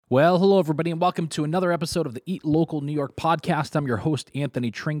Well, hello, everybody, and welcome to another episode of the Eat Local New York podcast. I'm your host, Anthony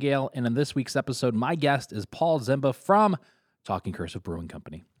Tringale, and in this week's episode, my guest is Paul Zemba from Talking Cursive Brewing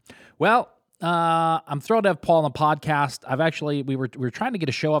Company. Well, I'm thrilled to have Paul on the podcast. We were trying to get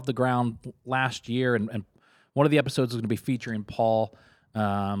a show off the ground last year, and one of the episodes is going to be featuring Paul,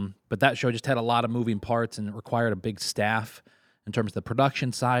 but that show just had a lot of moving parts and it required a big staff in terms of the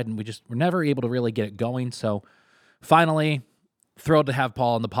production side, and we're never able to really get it going. So finally, thrilled to have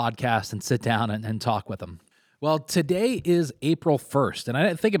Paul on the podcast and sit down and talk with him. Well, today is April 1st, and I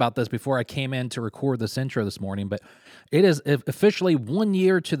didn't think about this before I came in to record this intro this morning, but it is officially 1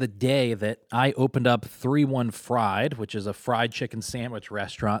 year to the day that I opened up 3-1 Fried, which is a fried chicken sandwich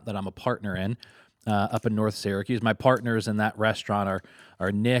restaurant that I'm a partner in up in North Syracuse. My partners in that restaurant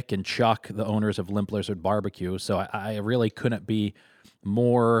are Nick and Chuck, the owners of Limp Lizard Barbecue, so I really couldn't be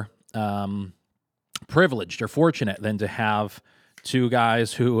more privileged or fortunate than to have two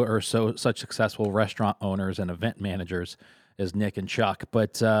guys who are such successful restaurant owners and event managers as Nick and Chuck.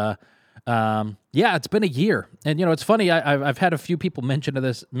 But it's been a year, and it's funny. I've had a few people mention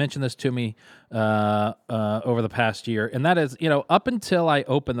this to me over the past year, and that is, up until I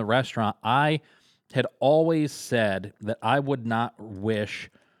opened the restaurant, I had always said that I would not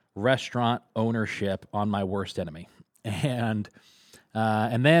wish restaurant ownership on my worst enemy, and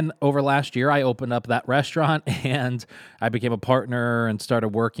then over last year, I opened up that restaurant and I became a partner and started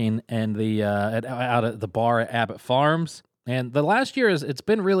working in out at the bar at Abbott Farms. And the last year it's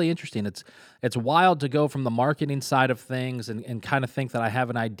been really interesting. It's wild to go from the marketing side of things and kind of think that I have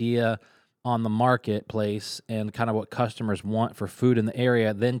an idea on the marketplace and kind of what customers want for food in the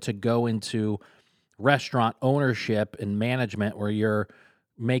area, then to go into restaurant ownership and management where you're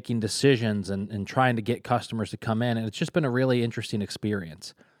making decisions and trying to get customers to come in. And it's just been a really interesting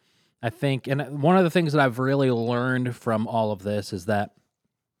experience, I think. And one of the things that I've really learned from all of this is that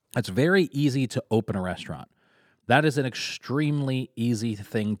it's very easy to open a restaurant. That is an extremely easy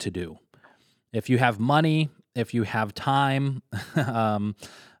thing to do. If you have money, if you have time,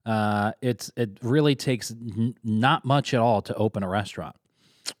 it really takes not much at all to open a restaurant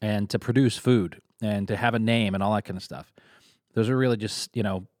and to produce food and to have a name and all that kind of stuff. Those are really just,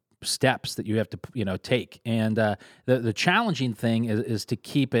 steps that you have to, take. And the challenging thing is to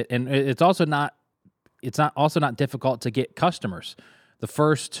keep it. And it's also not difficult to get customers. The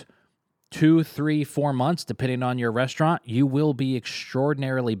first 2, 3, 4 months, depending on your restaurant, you will be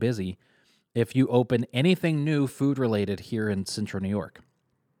extraordinarily busy if you open anything new food related here in Central New York.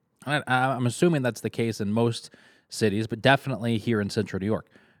 I'm assuming that's the case in most cities, but definitely here in Central New York.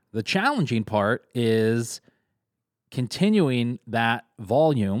 The challenging part is continuing that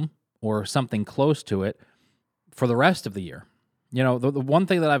volume or something close to it for the rest of the year. The one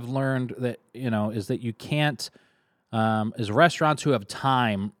thing that I've learned that, is that you can't, is restaurants who have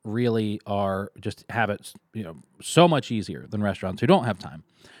time really are just have it, so much easier than restaurants who don't have time.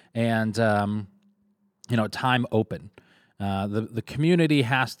 And, time open. The community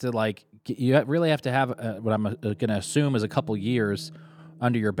has to you really have to have what I'm going to assume is a couple years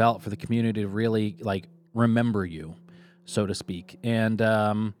under your belt for the community to really remember you, so to speak. And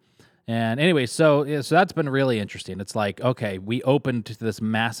anyway, so that's been really interesting. It's okay, we opened to this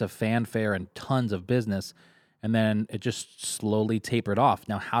massive fanfare and tons of business, and then it just slowly tapered off.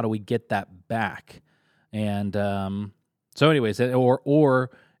 Now, how do we get that back? And so anyways, or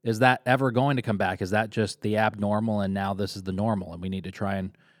is that ever going to come back? Is that just the abnormal and now this is the normal and we need to try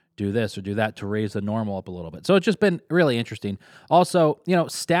and do this or do that to raise the normal up a little bit? So it's just been really interesting. Also,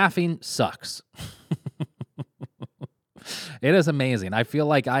 staffing sucks. It is amazing. I feel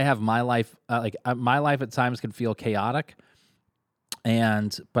like I have my life, my life at times can feel chaotic,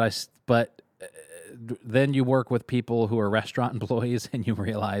 but then you work with people who are restaurant employees and you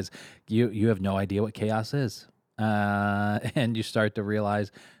realize you have no idea what chaos is, and you start to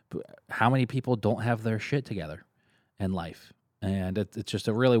realize how many people don't have their shit together in life, and it's just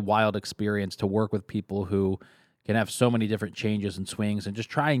a really wild experience to work with people who can have so many different changes and swings, and just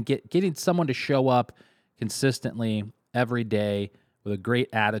try and getting someone to show up consistently every day with a great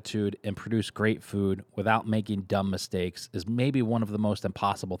attitude and produce great food without making dumb mistakes is maybe one of the most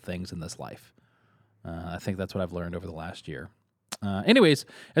impossible things in this life. I think that's what I've learned over the last year. Anyways,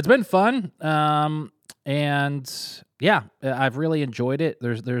 it's been fun. And yeah, I've really enjoyed it.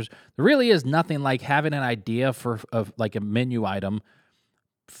 There really is nothing like having an idea of a menu item,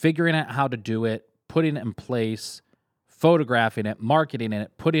 figuring out how to do it, putting it in place, photographing it, marketing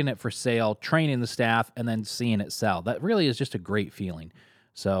it, putting it for sale, training the staff, and then seeing it sell. That really is just a great feeling.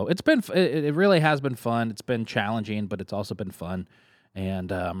 So it really has been fun. It's been challenging, but it's also been fun.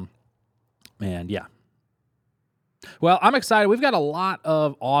 And yeah. Well, I'm excited. We've got a lot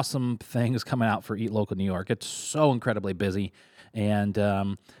of awesome things coming out for Eat Local New York. It's so incredibly busy. And,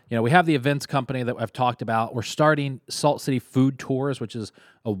 we have the events company that I've talked about. We're starting Salt City Food Tours, which is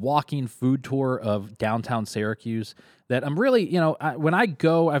a walking food tour of downtown Syracuse. That I'm really, when I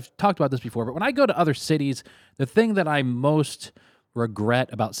go, I've talked about this before, but when I go to other cities, the thing that I most regret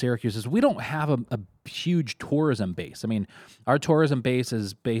about Syracuse is we don't have a huge tourism base. I mean, our tourism base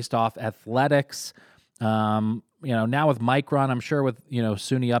is based off athletics. Now with Micron, I'm sure with,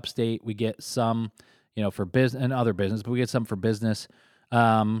 SUNY Upstate, we get some, for business and other business, but we get some for business.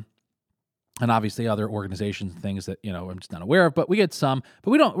 And obviously other organizations and things that, I'm just not aware of, but we get some,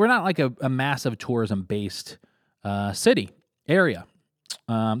 but we're not like a massive tourism based, city area.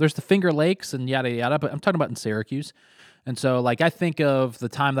 There's the Finger Lakes and yada, yada, but I'm talking about in Syracuse. And so like, I think of the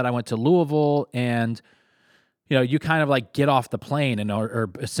time that I went to Louisville and, you kind of like get off the plane and are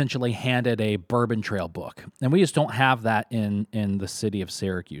essentially handed a Bourbon Trail book. And we just don't have that in the city of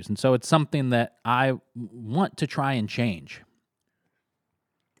Syracuse. And so it's something that I want to try and change.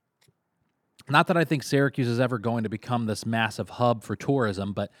 Not that I think Syracuse is ever going to become this massive hub for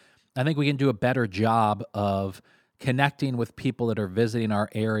tourism, but I think we can do a better job of connecting with people that are visiting our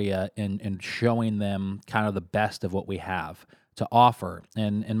area and showing them kind of the best of what we have to offer.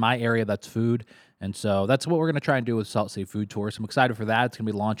 And in my area, that's food. And so that's what we're going to try and do with Salt City Food Tours. I'm excited for that. It's going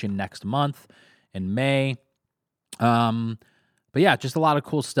to be launching next month in May. But yeah, just a lot of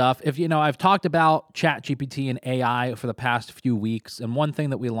cool stuff. If I've talked about ChatGPT and AI for the past few weeks, and one thing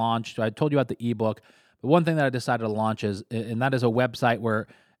that we launched, I told you about the ebook, but one thing that I decided to launch and that is a website where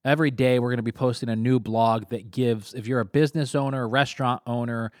every day we're going to be posting a new blog that gives, if you're a business owner, a restaurant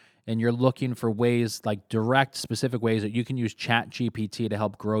owner, and you're looking for ways, like direct, specific ways that you can use ChatGPT to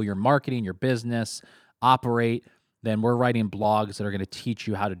help grow your marketing, your business, operate, then we're writing blogs that are going to teach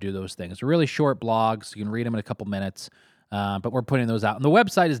you how to do those things. They're really short blogs. You can read them in a couple minutes, but we're putting those out. And the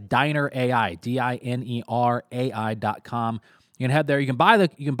website is Diner AI, DINERAI.com. You can head there. You can buy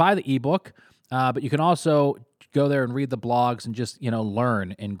the ebook, but you can also go there and read the blogs and just,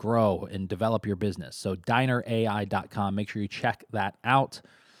 learn and grow and develop your business. So dinerai.com. Make sure you check that out.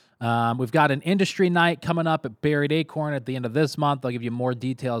 We've got an industry night coming up at Buried Acorn at the end of this month. I'll give you more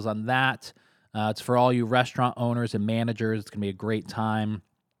details on that. It's for all you restaurant owners and managers. It's going to be a great time.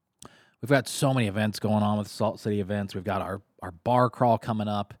 We've got so many events going on with Salt City Events. We've got our bar crawl coming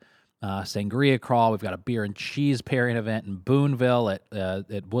up, Sangria crawl. We've got a beer and cheese pairing event in Boonville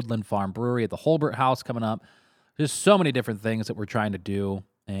at Woodland Farm Brewery at the Holbert House coming up. There's so many different things that we're trying to do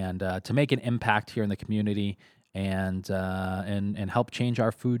and to make an impact here in the community and help change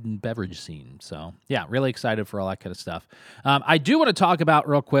our food and beverage scene. So yeah, really excited for all that kind of stuff. I do want to talk about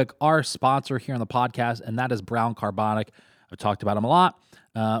real quick our sponsor here on the podcast, and that is Brown Carbonic. I've talked about them a lot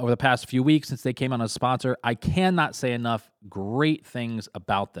over the past few weeks since they came on as a sponsor. I cannot say enough great things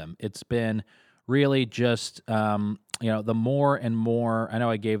about them. It's been really just, the more and more, I know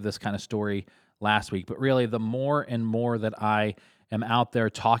I gave this kind of story last week, but really the more and more that I am out there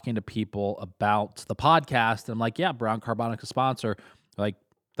talking to people about the podcast, I'm like, yeah, Brown Carbonic is a sponsor. Like,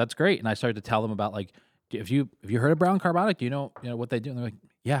 that's great. And I started to tell them about, like, have you heard of Brown Carbonic? Do you know what they do? And they're like,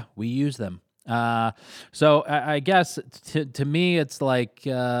 yeah, we use them. So I guess to me, it's like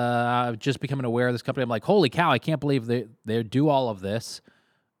just becoming aware of this company. I'm like, holy cow, I can't believe they do all of this,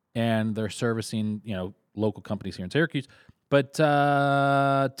 and they're servicing local companies here in Syracuse. But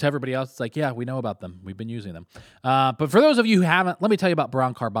to everybody else, it's like, yeah, we know about them. We've been using them. But for those of you who haven't, let me tell you about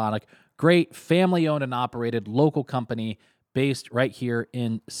Brown Carbonic. Great family-owned and operated local company based right here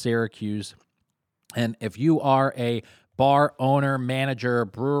in Syracuse. And if you are a bar owner, manager,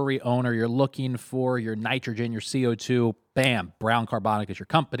 brewery owner, you're looking for your nitrogen, your CO2, bam, Brown Carbonic is your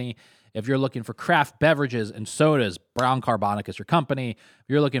company. If you're looking for craft beverages and sodas, Brown Carbonic is your company. If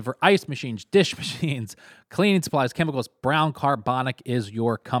you're looking for ice machines, dish machines, cleaning supplies, chemicals, Brown Carbonic is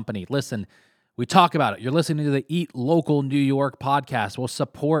your company. Listen, we talk about it. You're listening to the Eat Local New York podcast. We'll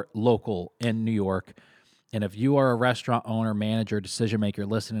support local in New York. And if you are a restaurant owner, manager, decision maker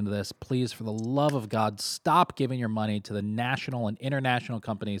listening to this, please, for the love of God, stop giving your money to the national and international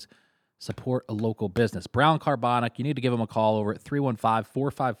companies. Support a local business. Brown Carbonic, you need to give them a call over at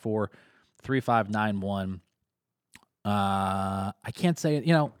 315-454-3591. I can't say it.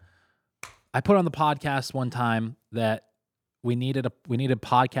 I put on the podcast one time that we needed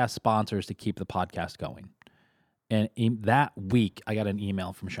podcast sponsors to keep the podcast going. And that week, I got an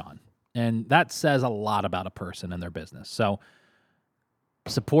email from Sean. And that says a lot about a person and their business. So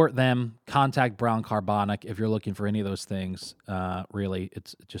support them. Contact Brown Carbonic if you're looking for any of those things. Really,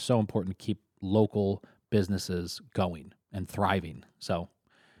 it's just so important to keep local businesses going and thriving. So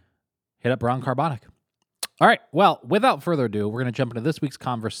hit up Brown Carbonic. All right. Well, without further ado, we're going to jump into this week's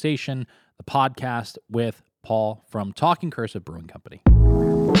conversation, the podcast with Paul from Talking Cursive Brewing Company.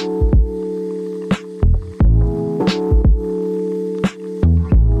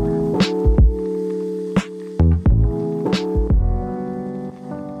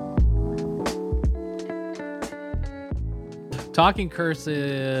 Talking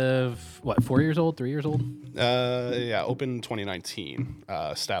Cursive, what, 4 years old, 3 years old? Yeah, opened 2019,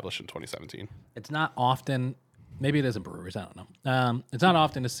 established in 2017. It's not often, maybe it isn't breweries, I don't know. It's not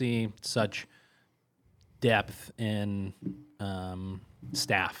often to see such depth in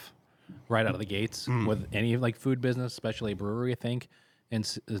staff right out of the gates with any like food business, especially a brewery, I think, in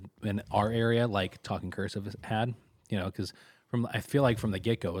our area, like Talking Cursive has had, because I feel like from the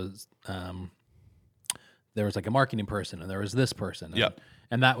get-go, there was like a marketing person and there was this person.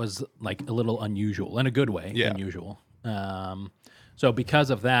 And that was like a little unusual in a good way, unusual. So because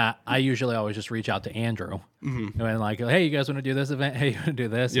of that, I usually always just reach out to Andrew and like, hey, you guys want to do this event? Hey, you want to do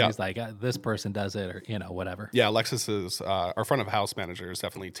this? And he's like, this person does it or, whatever. Yeah, Alexis is, our front of house manager has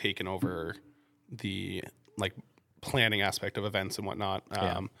definitely taken over the like planning aspect of events and whatnot.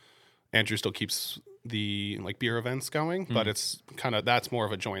 Andrew still keeps the like beer events going, but it's that's more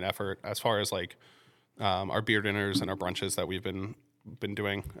of a joint effort as far as like, our beer dinners and our brunches that we've been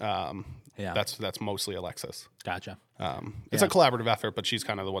doing. That's mostly Alexis. Gotcha. It's a collaborative effort, but she's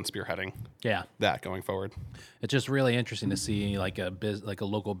kind of the one spearheading that going forward. It's just really interesting to see like a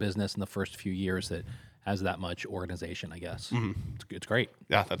local business in the first few years that has that much organization, I guess. It's great.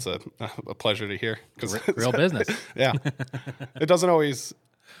 Yeah, that's a pleasure to hear. Real business. Yeah. It doesn't always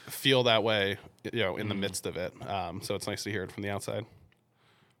feel that way, in the midst of it. So it's nice to hear it from the outside.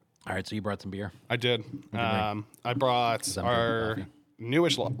 All right, so you brought some beer. I did. I brought our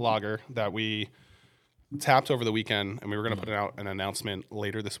newish lager that we tapped over the weekend, and we were going to put out an announcement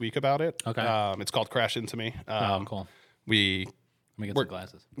later this week about it. Okay. It's called Crash Into Me. Cool. Let me get some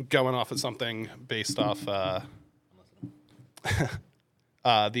glasses. Going off of something based off the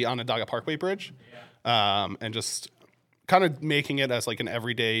Onondaga Parkway Bridge, and just kind of making it as like an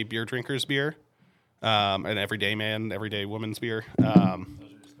everyday beer drinker's beer, an everyday man, everyday woman's beer.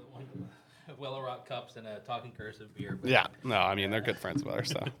 Willow Rock cups and a Talking Cursive beer. Yeah, no, I mean, they're good friends of ours,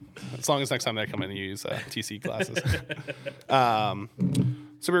 so as long as next time they come in and use TC glasses. So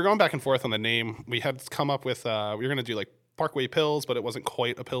we were going back and forth on the name. We had come up with, we were going to do like Parkway Pills, but it wasn't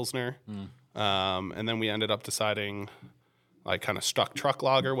quite a Pilsner. And then we ended up deciding like kind of Stuck Truck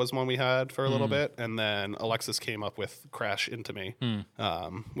Lager was one we had for a little bit. And then Alexis came up with Crash Into Me,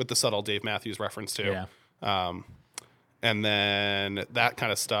 with the subtle Dave Matthews reference too. Yeah. And then that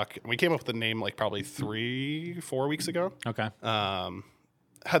kind of stuck. We came up with the name like probably 3-4 weeks ago. Okay.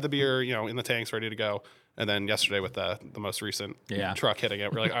 Had the beer, in the tanks ready to go. And then yesterday with the most recent truck hitting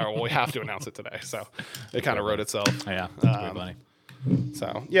it, we're like, all right, well, we have to announce it today. So it kind of wrote itself. Yeah, that's pretty funny.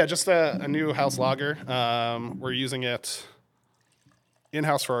 So, yeah, just a new house lager. We're using it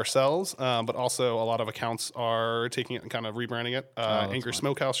in-house for ourselves, but also a lot of accounts are taking it and kind of rebranding it. Anchor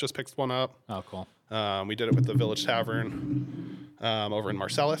Smokehouse just picked one up. Oh, cool. We did it with the Village Tavern over in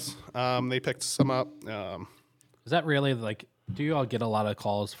Marcellus. They picked some up. Is that really like, do you all get a lot of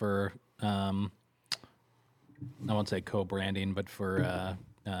calls for, I won't say co-branding, but for...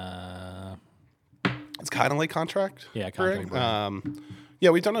 it's kind of like contract. Yeah, contract. Yeah,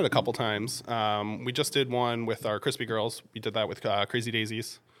 we've done it a couple times. We just did one with our Crispy Girls. We did that with Crazy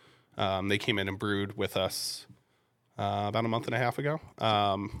Daisies. They came in and brewed with us about a month and a half ago.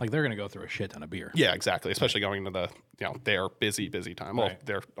 Like they're going to go through a shit ton of beer. Yeah, exactly. Especially going into their busy time. Well,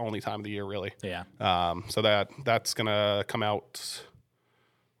 their only time of the year, really. Yeah. So that's going to come out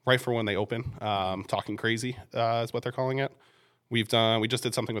right for when they open. Talking Crazy is what they're calling it. We just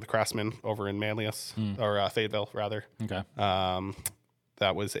did something with Craftsman over in Manlius, or Fayetteville, rather. Okay.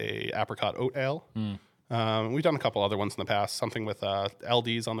 That was a apricot oat ale. We've done a couple other ones in the past. Something with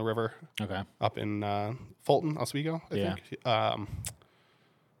LDs on the river. Okay. Up in Fulton, Oswego, I think.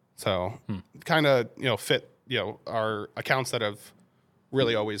 So kind of fit our accounts that have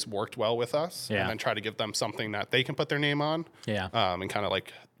really always worked well with us, and then try to give them something that they can put their name on. Yeah. And kind of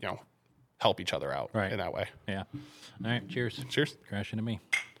like help each other out in that way. Yeah. All right. Cheers. Cheers. Crash Into Me.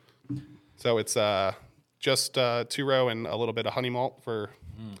 So it's just 2-row and a little bit of honey malt for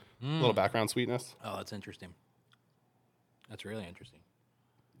a little background sweetness. Oh, that's interesting. That's really interesting.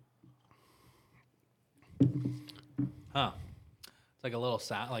 Huh. It's like a little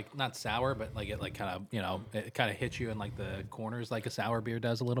like not sour, but like it like kind of it kind of hits you in like the corners like a sour beer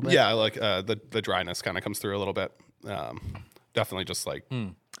does a little bit. Yeah, like the dryness kind of comes through a little bit. Definitely just like.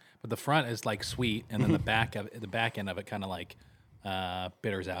 But the front is like sweet, and then the back end of it kind of like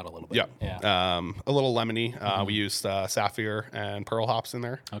bitters out a little bit. Yeah. Yeah. A little lemony. We used sapphire and pearl hops in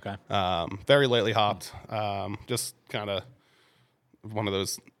there. Okay. Very lightly hopped. Just kind of one of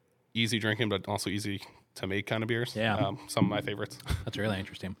those easy drinking, but also easy to make kind of beers. Yeah. Some of my favorites. That's really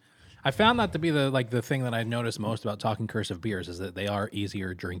interesting. I found that to be the thing that I noticed most about Talking Cursive beers is that they are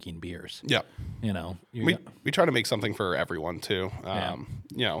easier drinking beers. Yeah. You know, We try to make something for everyone too.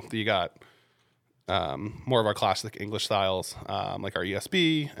 You know, you got more of our classic English styles, like our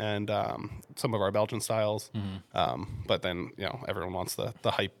ESB and some of our Belgian styles. But then, you know, everyone wants the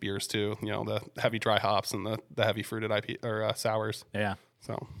hype beers too. You know, the heavy dry hops and the heavy fruited IP or sours. Yeah.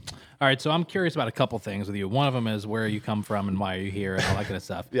 So, all right. So I'm curious about a couple things with you. One of them is where you come from and why you're here and all that kind of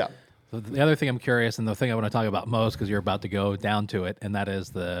stuff. yeah. So the other thing I'm curious, and the thing I want to talk about most, because you're about to go down to it, and that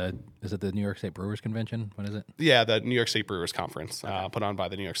is is it the New York State Brewers Convention? What is it? Yeah, the New York State Brewers Conference, put on by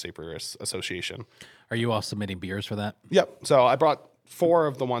the New York State Brewers Association. Are you all submitting beers for that? Yep. So I brought 4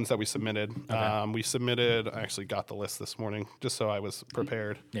 of the ones that we submitted. We submitted, I actually got the list this morning just so I was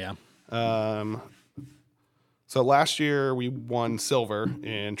prepared. Yeah. So last year we won silver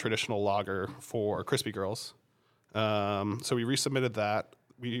in traditional lager for Crispy Girls. So we resubmitted that.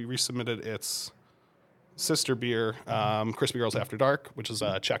 We resubmitted its sister beer, Crispy Girls After Dark, which is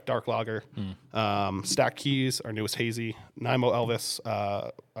a Czech dark lager. Stack Keys, our newest hazy. Nimo Elvis,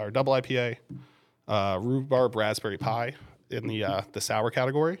 our double IPA. Rhubarb Raspberry Pie in the sour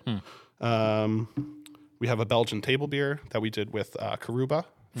category. We have a Belgian table beer that we did with Karuba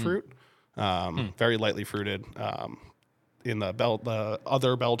fruit. Very lightly fruited. In the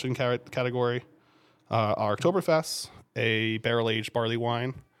other Belgian category, our Oktoberfest, a barrel-aged barley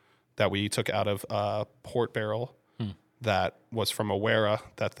wine that we took out of a port barrel that was from Awera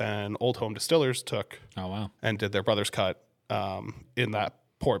that then Old Home Distillers took and did their brother's cut in that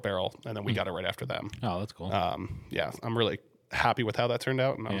port barrel, and then we got it right after them. Oh, that's cool. Yeah, I'm really happy with how that turned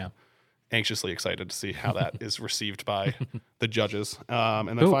out, and I'm anxiously excited to see how that is received by the judges.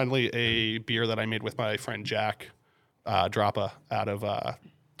 And then finally, a beer that I made with my friend Jack Droppa out of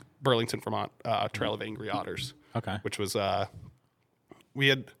Burlington, Vermont, Trail of Angry Otters. Okay. Which was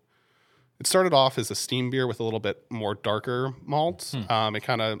it started off as a steam beer with a little bit more darker malts. It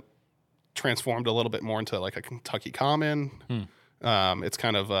kind of transformed a little bit more into like a Kentucky Common. It's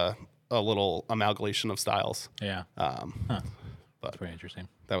kind of a little amalgamation of styles. Yeah. That's very interesting.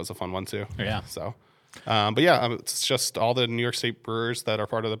 That was a fun one too. Yeah. So, but yeah, it's just all the New York State brewers that are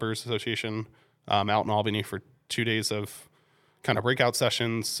part of the Brewers Association out in Albany for 2 days of kind of breakout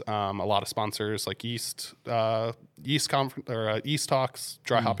sessions. A lot of sponsors like Yeast Conference or Yeast Talks,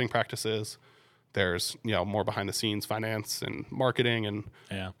 dry hopping practices. There's more behind the scenes finance and marketing and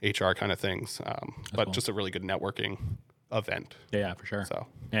HR kind of things. But cool. Just a really good networking event. Yeah, for sure. So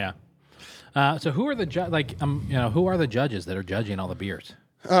yeah. So who are the who are the judges that are judging all the beers?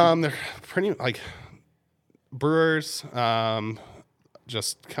 They're pretty like brewers. I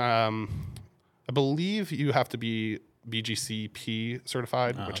believe you have to be BGCP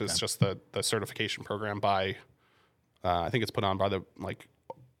certified, which is just the certification program by, I think it's put on by the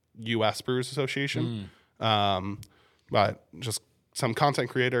U.S. Brewers Association. But just some content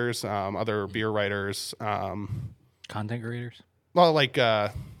creators, other beer writers. Content creators? Well,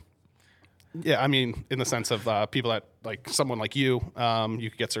 yeah, I mean, in the sense of people that, like someone like you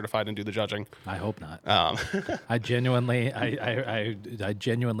could get certified and do the judging. I hope not. I genuinely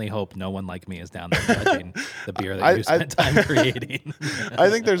hope no one like me is down there judging the beer that you spent time creating. I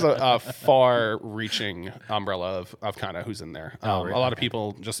think there's a far-reaching umbrella of kind of who's in there. Really? A lot of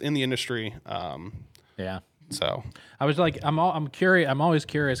people just in the industry. Yeah. So I was like, I'm curious. I'm always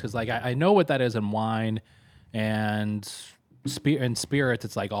curious because I know what that is in wine and spirits.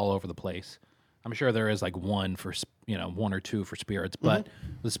 It's like all over the place. I'm sure there is like one or two for spirits, but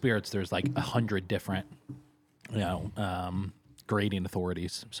the spirits there's like 100 different, grading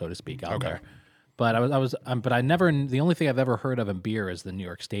authorities, so to speak, out there. But I never. The only thing I've ever heard of in beer is the New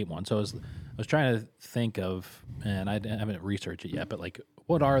York State one. So I was trying to think of, and I haven't researched it yet. But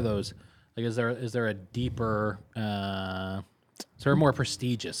what are those? Is there a deeper? So they're more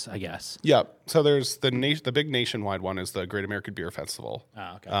prestigious, I guess. Yeah. So there's the big nationwide one is the Great American Beer Festival.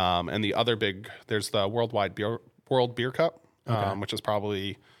 Oh, okay. And the other there's the World Beer Cup, which is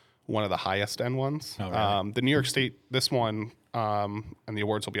probably one of the highest end ones. Oh, really? The New York State, this one, and the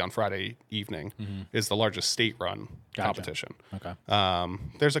awards will be on Friday evening, is the largest state-run competition. Okay.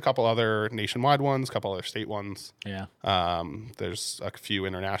 There's a couple other nationwide ones, a couple other state ones. Yeah. There's a few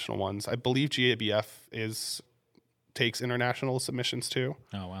international ones. I believe GABF takes international submissions too.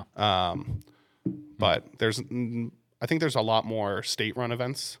 Oh wow. But I think there's a lot more state-run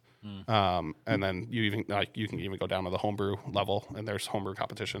events And then you can even go down to the homebrew level, and there's homebrew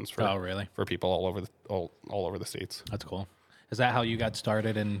competitions for really? for people all over the states. That's cool. Is that how you got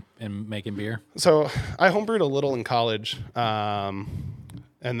started in making beer? So I homebrewed a little in college, and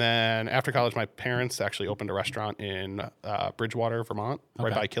then after college, my parents actually opened a restaurant in Bridgewater, Vermont,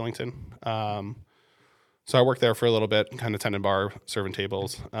 right by Killington. So I worked there for a little bit, kind of tended bar, serving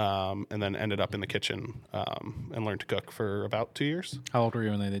tables, and then ended up in the kitchen and learned to cook for about 2 years. How old were you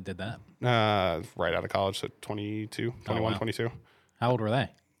when they did that? Right out of college, so 22, 21, 22. How old were they?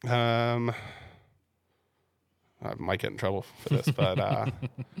 I might get in trouble for this, but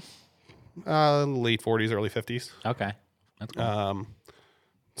late 40s, early 50s. Okay. That's cool.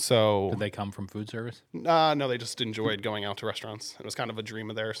 So did they come from food service? No, they just enjoyed going out to restaurants. It was kind of a dream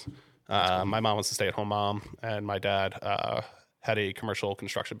of theirs. Cool. My mom was a stay-at-home mom, and my dad had a commercial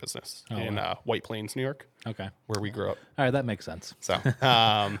construction business in White Plains, New York. Okay, where we grew up. All right, that makes sense. So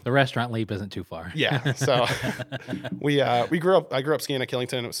the restaurant leap isn't too far. Yeah. So we grew up. I grew up skiing at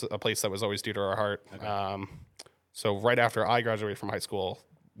Killington. It was a place that was always dear to our heart. Okay. So right after I graduated from high school,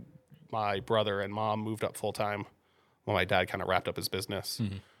 my brother and mom moved up full time. While my dad kind of wrapped up his business.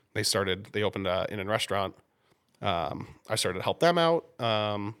 Mm-hmm. They opened an inn and restaurant. I started to help them out.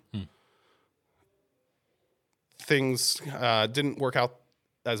 Things didn't work out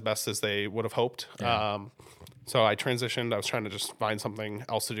as best as they would have hoped. Yeah. So I transitioned. I was trying to just find something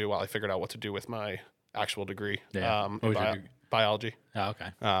else to do while I figured out what to do with my actual degree. Yeah. Biology. Oh, okay.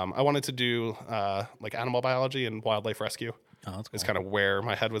 I wanted to do like animal biology and wildlife rescue. Oh, that's cool. It's kind of where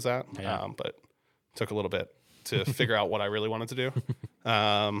my head was at. Yeah. But it took a little bit to figure out what I really wanted to do.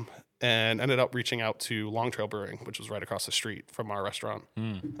 And ended up reaching out to Long Trail Brewing, which was right across the street from our restaurant.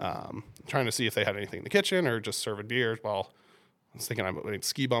 Trying to see if they had anything in the kitchen or just serving beers. Well, I was thinking I would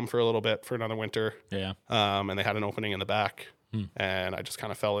ski bum for a little bit for another winter. Yeah. And they had an opening in the back. And I just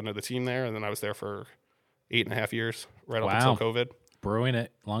kind of fell into the team there. And then I was there for 8.5 years, right up until COVID. Brewing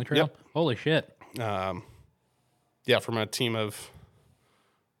at Long Trail? Yep. Holy shit. Yeah, from a team of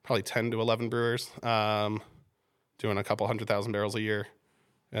probably 10 to 11 brewers, doing a couple 100,000 barrels a year.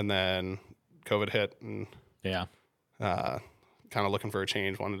 And then COVID hit and kind of looking for a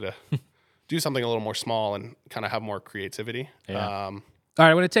change, wanted to do something a little more small and kind of have more creativity. Yeah. All right,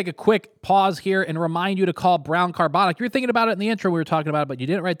 I'm going to take a quick pause here and remind you to call Brown Carbonic. You were thinking about it in the intro. We were talking about it, but you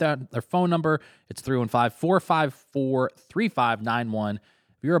didn't write down their phone number. It's 315-454-3591. If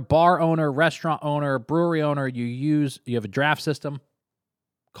you're a bar owner, restaurant owner, brewery owner, you have a draft system,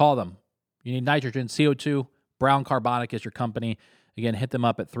 call them. You need nitrogen, CO2. Brown Carbonic is your company. Again, hit them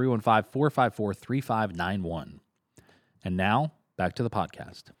up at 315-454-3591. And now, back to the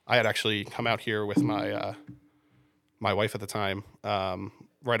podcast. I had actually come out here with my my wife at the time,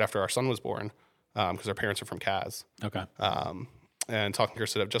 right after our son was born, because our parents are from Kaz. Okay. And Talking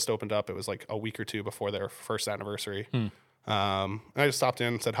Cursed had just opened up. It was like a week or two before their first anniversary. And I just stopped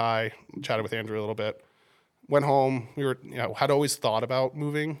in, said hi, chatted with Andrew a little bit. Went home. We were, had always thought about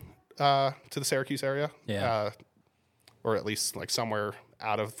moving to the Syracuse area. Yeah. Or at least like somewhere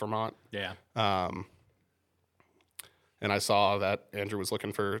out of Vermont. Yeah. And I saw that Andrew was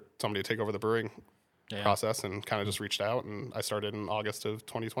looking for somebody to take over the brewing process and kind of just reached out, and I started in August of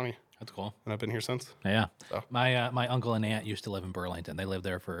 2020. That's cool. And I've been here since. Yeah. So. My uncle and aunt used to live in Burlington. They lived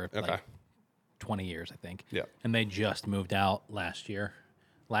there for like 20 years, I think. Yeah. And they just moved out last year.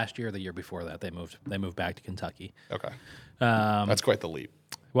 Last year or the year before that, they moved back to Kentucky. Okay. That's quite the leap.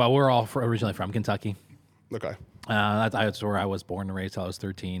 Well, we're all originally from Kentucky. Okay. That's where I was born and raised till I was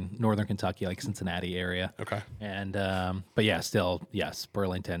 13. Northern Kentucky, like Cincinnati area. Okay. And but yeah, still, yes,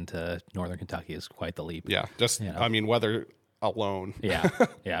 Burlington to Northern Kentucky is quite the leap. Yeah, just I mean, weather alone. Yeah,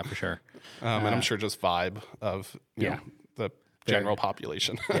 for sure. And I'm sure just vibe of you know, the general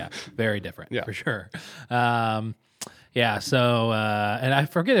population. Yeah, very different. Yeah, for sure. Yeah. So and I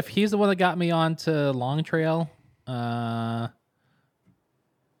forget if he's the one that got me onto Long Trail.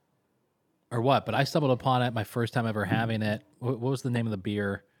 Or what? But I stumbled upon it my first time ever having it. What was the name of the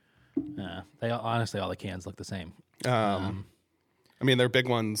beer? They honestly, all the cans look the same. I mean, they're big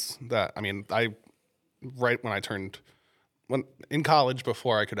ones that, right when when in college,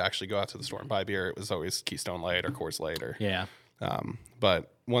 before I could actually go out to the store and buy beer, it was always Keystone Light or Coors Light or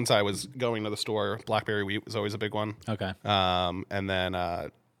but once I was going to the store, Blackberry Wheat was always a big one. Okay. And then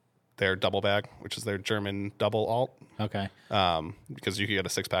their double bag, which is their German double alt. Okay. Because you could get a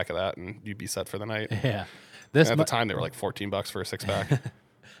 6-pack of that and you'd be set for the night. Yeah. At the time, they were like $14 for a 6-pack.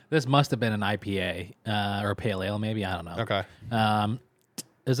 This must have been an IPA or a pale ale, maybe. I don't know. Okay.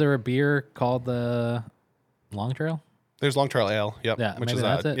 Is there a beer called the Long Trail? There's Long Trail Ale. Yep. Yeah, which maybe is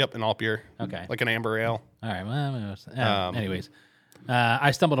that's it? Yep, an alt beer. Okay. Like an amber ale. All right. Well, anyways.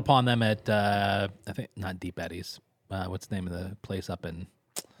 I stumbled upon them at I think not Deep Eddies. What's the name of the place up in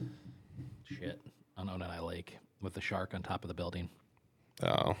on Onondaga Lake with the shark on top of the building?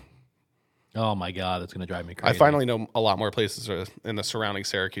 Oh, Oh my God, that's going to drive me crazy. I finally know a lot more places in the surrounding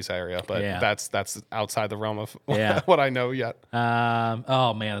Syracuse area, but Yeah. that's outside the realm of Yeah. what I know yet.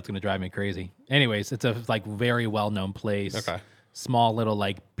 Oh man, that's going to drive me crazy. Anyways, it's a like very well known place. Okay. Small little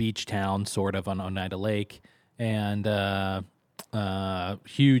like beach town, sort of on Oneida Lake, and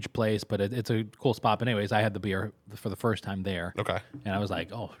huge place, but it's a cool spot. But anyways, I had the beer for the first time there. Okay. And I was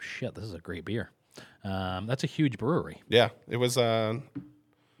like, oh shit, this is a great beer. That's a huge brewery. Yeah, it was.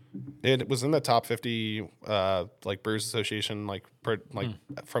 It was in the top 50, like Brewers Association, like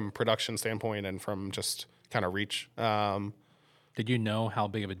from production standpoint and from just kind of reach. Did you know how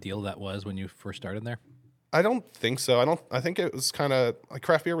big of a deal that was when you first started there? I don't think so. I think it was kind of like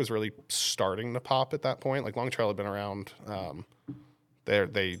craft beer was really starting to pop at that point. Like Long Trail had been around.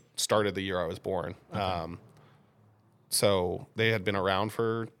 They started the year I was born. Okay. So they had been around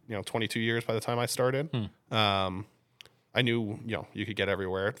for 22 years by the time I started. I knew you could get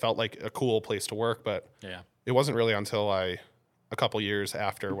everywhere. It felt like a cool place to work, but it wasn't really until a couple years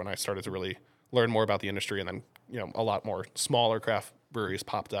after when I started to really learn more about the industry, and then a lot more smaller craft breweries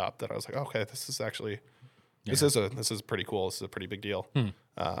popped up that I was like, okay, this is actually this is pretty cool. This is a pretty big deal.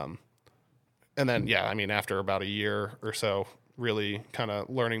 And then after about a year or so, really kind of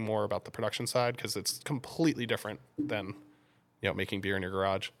learning more about the production side, because it's completely different than making beer in your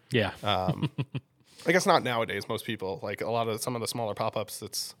garage. Yeah. I guess not nowadays. Most people, like some of the smaller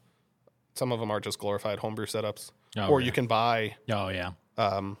pop-ups, some of them are just glorified homebrew setups, or you can buy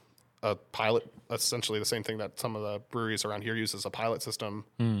a pilot, essentially the same thing that some of the breweries around here use as a pilot system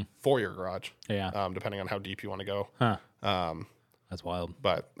for your garage. Yeah. Depending on how deep you want to go. Huh. That's wild.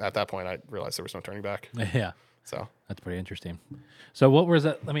 But at that point, I realized there was no turning back. Yeah. So that's pretty interesting. So what was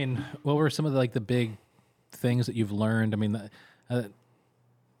that? I mean, what were some of the big things that you've learned? I mean,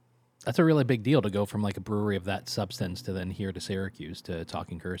 that's a really big deal to go from like a brewery of that substance to then here to Syracuse to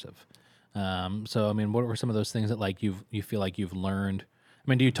Talking Cursive. So I mean, what were some of those things that like you feel like you've learned? I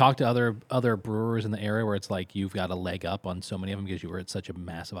mean, do you talk to other brewers in the area where it's like you've got a leg up on so many of them because you were at such a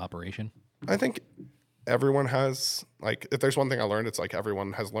massive operation? I think everyone has, like, if there's one thing I learned, it's like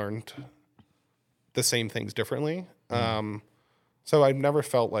everyone has learned the same things differently. So I've never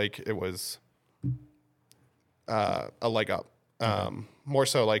felt like it was a leg up. More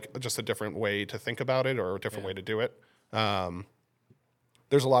so like just a different way to think about it, or a different way to do it.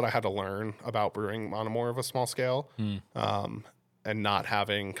 There's a lot I had to learn about brewing on a more of a small scale, and not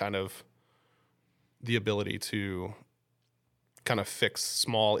having kind of the ability to kind of fix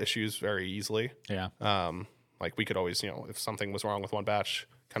small issues very easily. Yeah. Like we could always, if something was wrong with one batch,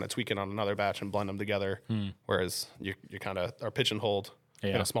 kind of tweak it on another batch and blend them together. Whereas you kind of are pigeonholed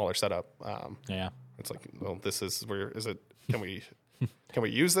in a smaller setup. It's like, well, this is where is it? Can we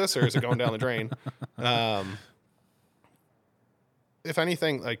use this, or is it going down the drain? If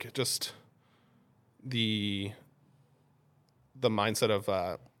anything, like just the mindset of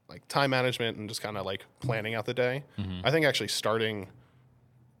like time management and just kind of like planning out the day. I think actually starting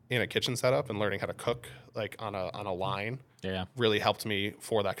in a kitchen setup and learning how to cook like on a line really helped me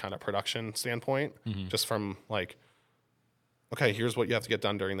for that kind of production standpoint. Just from like, okay, here's what you have to get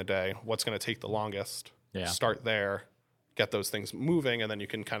done during the day. What's going to take the longest? Start there, get those things moving, and then you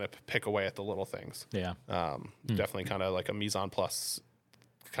can kind of pick away at the little things. Definitely kind of like a mise en place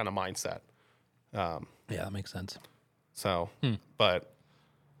kind of mindset. That makes sense. So, but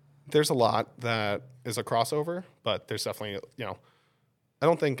there's a lot that is a crossover, but there's definitely,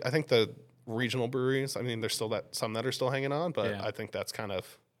 I think the regional breweries, I mean, there's still some that are still hanging on, but I think that's kind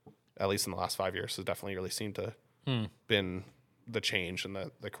of, at least in the last 5 years, has definitely really seemed to been the change in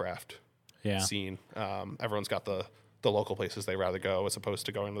the craft scene. Everyone's got the local places they rather go as opposed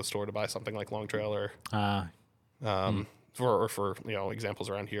to going to the store to buy something like Long Trail or for examples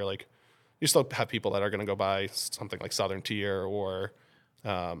around here, like you still have people that are going to go buy something like Southern Tier or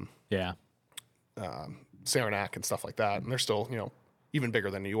Saranac and stuff like that, and they're still even bigger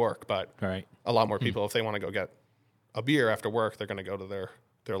than New York, but a lot more people, if they want to go get a beer after work, they're going to go to their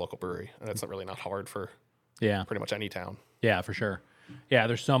local brewery, and it's not hard for pretty much any town. Yeah, for sure. Yeah,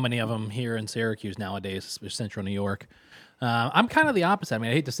 there's so many of them here in Syracuse nowadays, especially Central New York. I'm kind of the opposite. I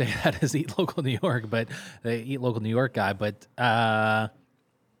mean, I hate to say that as Eat Local New York, but the Eat Local New York guy. But I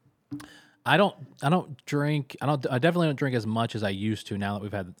don't drink. I definitely don't drink as much as I used to now that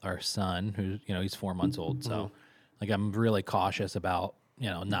we've had our son, who's he's 4 months old. So like I'm really cautious about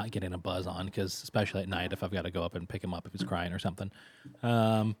not getting a buzz on, because especially at night if I've got to go up and pick him up if he's crying or something.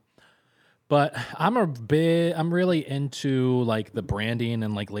 But I'm really into like the branding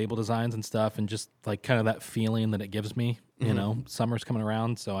and like label designs and stuff, and just like kind of that feeling that it gives me. You know, summer's coming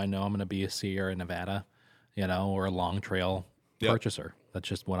around, so I know I'm going to be a Sierra Nevada, or a Long Trail Yep. purchaser. That's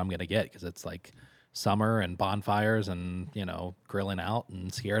just what I'm going to get because it's like summer and bonfires and grilling out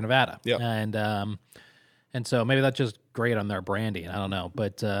and Sierra Nevada. Yep. And so maybe that's just great on their branding. I don't know,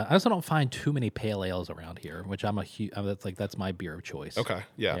 but I also don't find too many pale ales around here, which I'm a huge. That's my beer of choice. Okay.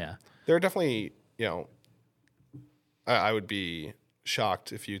 Yeah. Yeah. There are definitely, I would be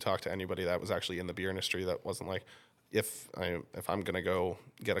shocked if you talk to anybody that was actually in the beer industry that wasn't like, if I'm gonna go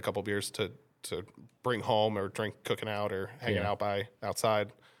get a couple beers to bring home or drink cooking out or hanging Yeah. out by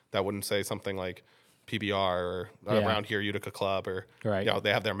outside, that wouldn't say something like PBR or around here Utica Club or Right.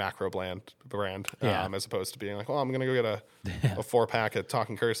 they have their macro brand Yeah. as opposed to being like, well, I'm gonna go get a 4-pack at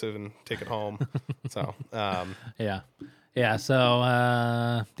Talking Cursive and take it home. So Yeah. Yeah. So,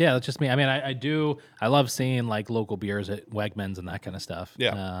 that's just me. I mean, I love seeing like local beers at Wegmans and that kind of stuff.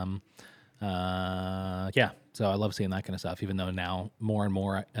 Yeah. Yeah. So I love seeing that kind of stuff, even though now more and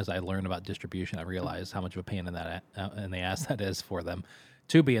more as I learn about distribution, I realize how much of a pain in the ass that is for them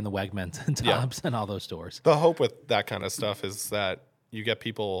to be in the Wegmans and Tops and all those stores. the hope with that kind of stuff is that you get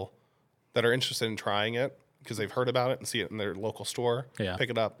people that are interested in trying it because they've heard about it and see it in their local store, Yeah. pick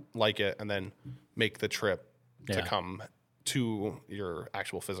it up, like it, and then make the trip to Yeah. come to your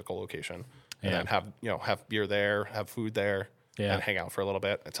actual physical location and Yeah. then have beer there, have food there, Yeah. and hang out for a little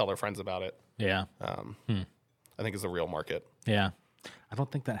bit and tell their friends about it. Yeah. I think is the real market. Yeah. I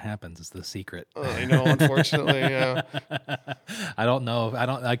don't think that happens. Is the secret. I know, unfortunately, yeah. I don't know.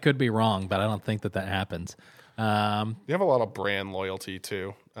 I could be wrong, but I don't think that happens. You have a lot of brand loyalty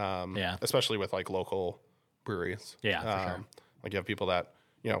too. Yeah. Especially with like local breweries. Yeah, for sure. Like you have people that,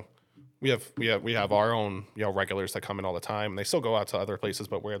 we have our own, regulars that come in all the time and they still go out to other places,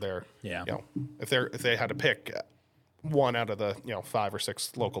 but where they're, Yeah. if they had to pick one out of the, 5 or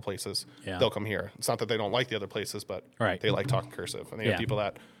 6 local places, Yeah. they'll come here. It's not that they don't like the other places, but Right. they like Talking Cursive. And they Yeah. have people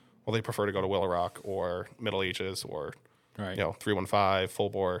that, well, they prefer to go to Willow Rock or Middle Ages or, Right. 315, Full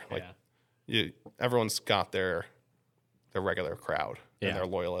Bore. Like Yeah. everyone's got their regular crowd Yeah. and their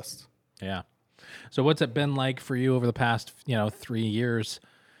loyalists. Yeah. So what's it been like for you over the past, 3 years,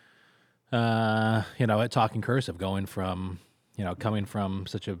 at Talking Cursive, going from, coming from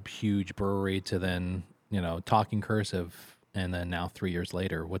such a huge brewery to then, Talking Cursive, and then now 3 years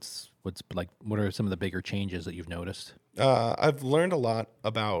later, what's like, what are some of the bigger changes that you've noticed? I've learned a lot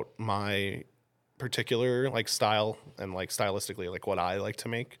about my particular like style and like stylistically like what I like to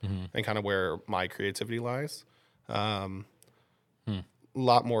make and kind of where my creativity lies. A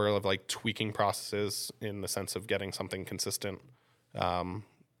lot more of like tweaking processes in the sense of getting something consistent,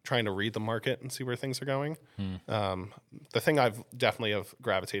 trying to read the market and see where things are going. The thing I've definitely have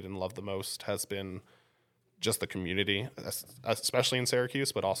gravitated and loved the most has been just the community, especially in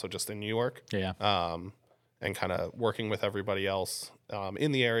Syracuse, but also just in New York. Yeah. And kind of working with everybody else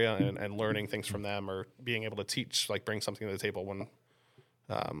in the area and learning things from them or being able to teach, like bring something to the table when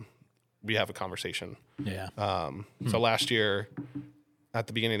we have a conversation. Yeah. So last year, at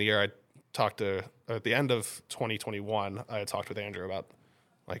the beginning of the year, at the end of 2021, I had talked with Andrew about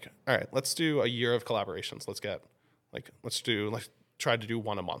like, all right, let's do a year of collaborations. Let's try to do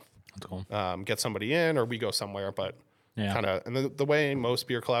one a month. That's cool. Get somebody in or we go somewhere, but Yeah. kind of, and the way most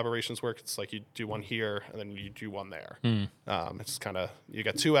beer collaborations work, it's like you do one here and then you do one there. It's kind of, you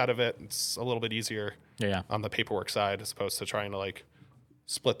get 2 out of it. It's a little bit easier Yeah. on the paperwork side as opposed to trying to like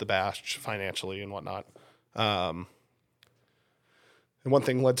split the batch financially and whatnot. And one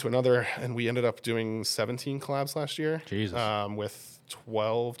thing led to another, and we ended up doing 17 collabs last year. Jesus. With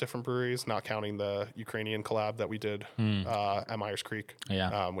 12 different breweries, not counting the Ukrainian collab that we did at Myers Creek,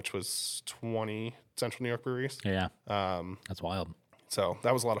 Yeah. which was 20 Central New York breweries. Yeah. That's wild. So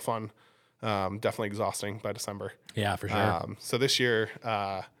that was a lot of fun. Definitely exhausting by December. Yeah, for sure. So this year,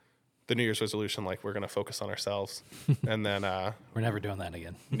 the New Year's resolution, like we're going to focus on ourselves. And then, We're never doing that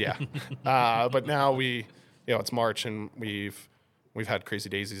again. yeah. But now it's March and we've had Crazy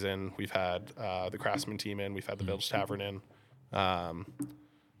Daisies in, we've had the Craftsman team in, we've had the Village Tavern in.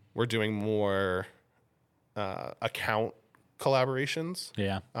 We're doing more account collaborations.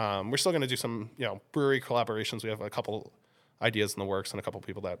 Yeah. We're still going to do some, brewery collaborations. We have a couple ideas in the works and a couple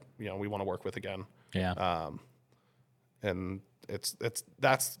people that, we want to work with again. Yeah. And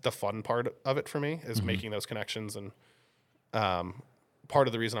that's the fun part of it for me is making those connections. And part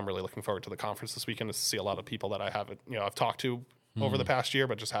of the reason I'm really looking forward to the conference this weekend is to see a lot of people that I've talked to over the past year,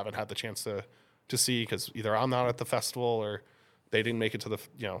 but just haven't had the chance to see because either I'm not at the festival or they didn't make it to the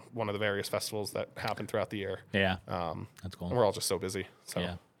one of the various festivals that happen throughout the year. Yeah. That's And cool. we're all just so busy. So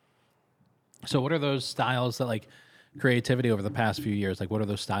Yeah. So what are those styles that like creativity over the past few years? Like what are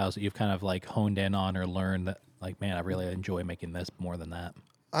those styles that you've kind of like honed in on or learned that like, man, I really enjoy making this more than that?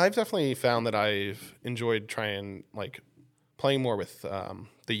 I've definitely found that I've enjoyed trying like playing more with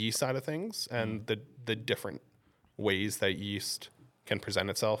the yeast side of things and the different ways that yeast can present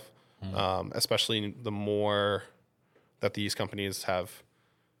itself, especially the more that the yeast companies have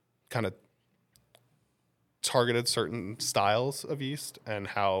kind of targeted certain styles of yeast and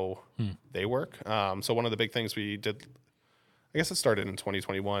how they work. So one of the big things we did, I guess it started in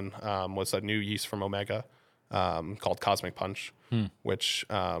 2021, was a new yeast from Omega called Cosmic Punch, which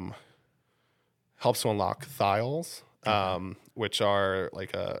helps to unlock thiols, which are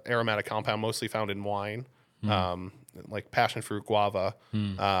like a aromatic compound mostly found in wine, like passion fruit, guava.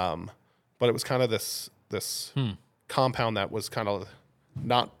 But it was kind of this compound that was kind of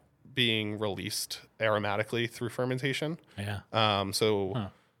not being released aromatically through fermentation. Yeah.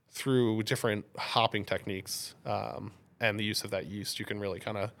 Through different hopping techniques and the use of that yeast, you can really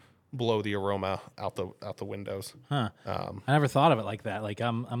kind of blow the aroma out the windows. I never thought of it like that. Like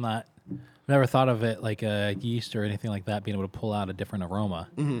I'm not, never thought of it like a yeast or anything like that being able to pull out a different aroma.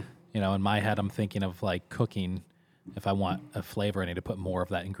 You know, in my head, I'm thinking of like cooking. If I want a flavor, I need to put more of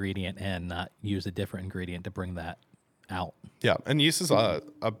that ingredient in, not use a different ingredient to bring that out. Yeah, and yeast is a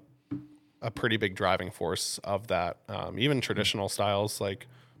pretty big driving force of that. Even traditional styles like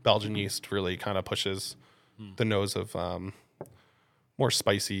Belgian yeast really kind of pushes the nose of more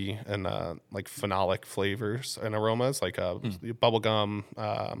spicy and like phenolic flavors and aromas, like bubblegum,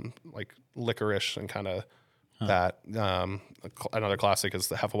 like licorice, and kind of that. Another classic is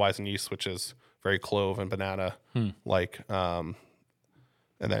the Hefeweizen yeast, which is very clove and banana like. And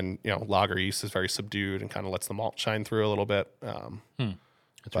then lager yeast is very subdued and kind of lets the malt shine through a little bit.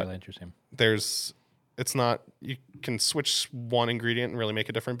 That's really interesting. It's not, you can switch one ingredient and really make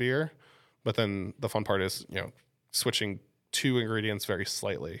a different beer, but then the fun part is, switching two ingredients very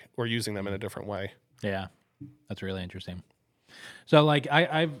slightly or using them in a different way. Yeah, that's really interesting. So like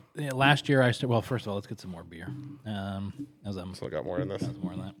I've last year well, first of all, let's get some more beer. Still got more in this.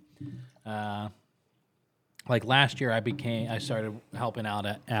 More of that. Like last year, I started helping out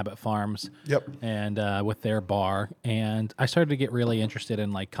at Abbott Farms. Yep. And with their bar, and I started to get really interested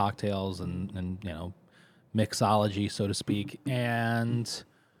in like cocktails and mixology, so to speak. But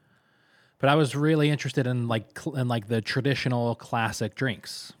I was really interested in like the traditional classic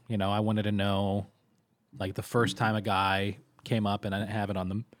drinks. I wanted to know like the first time a guy came up and I didn't have it on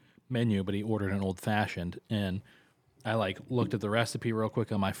the menu, but he ordered an old fashioned, and I like looked at the recipe real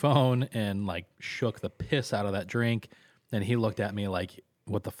quick on my phone and like shook the piss out of that drink. And he looked at me like,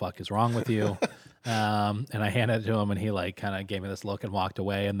 what the fuck is wrong with you? And I handed it to him and he like kind of gave me this look and walked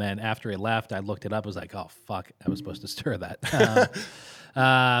away. And then after he left, I looked it up. I was like, oh fuck, I was supposed to stir that.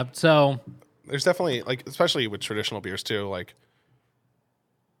 So there's definitely like, especially with traditional beers too, like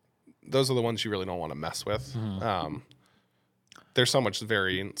those are the ones you really don't want to mess with. There's so much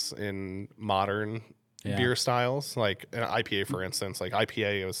variance in modern beer styles, like an IPA, for instance. Like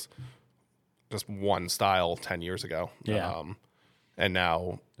IPA was just one style 10 years ago. And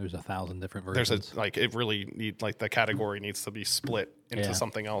now there's 1,000 different versions. It really the category needs to be split into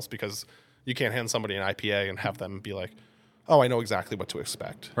something else, because you can't hand somebody an IPA and have them be like, oh, I know exactly what to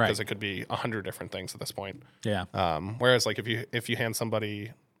expect. Right. Because it could be 100 different things at this point. Yeah. Whereas like if you hand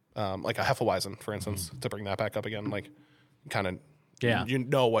somebody like a Hefeweizen, for instance, to bring that back up again, like kind of you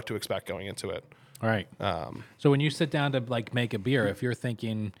know what to expect going into it. Right. So when you sit down to like make a beer, if you're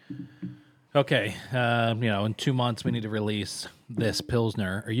thinking, okay, in 2 months we need to release this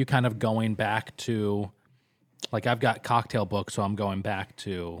Pilsner, are you kind of going back to, like I've got cocktail books, so I'm going back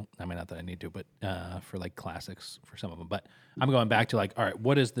to, I mean, not that I need to, but for like classics for some of them, but I'm going back to like, all right,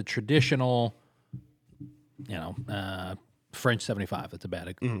 what is the traditional, French 75? That's a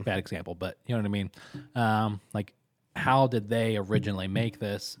bad example, but you know what I mean? Like, how did they originally make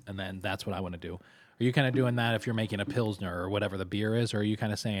this? And then that's what I want to do. Are you kind of doing that if you're making a Pilsner or whatever the beer is? Or are you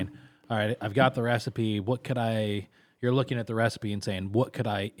kind of saying, all right, I've got the recipe. You're looking at the recipe and saying, what could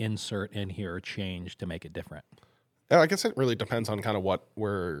I insert in here or change to make it different? I guess it really depends on kind of what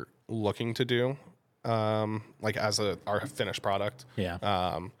we're looking to do, like as our finished product.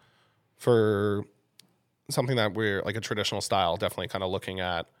 Yeah. For something that we're like a traditional style, definitely kind of looking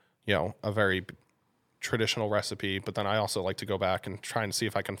at, a very traditional recipe, but then I also like to go back and try and see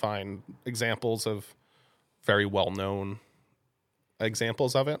if I can find examples of very well-known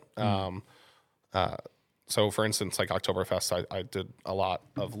examples of it. So for instance, like Oktoberfest, I did a lot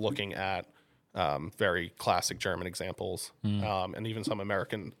of looking at very classic German examples, and even some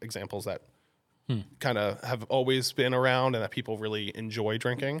American examples that kind of have always been around and that people really enjoy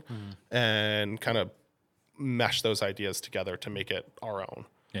drinking, and kind of mesh those ideas together to make it our own.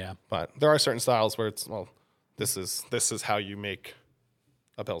 Yeah. But there are certain styles where it's, well, this is how you make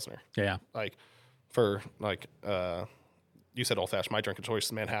a Pilsner. Yeah. Like for like you said old fashioned, my drink of choice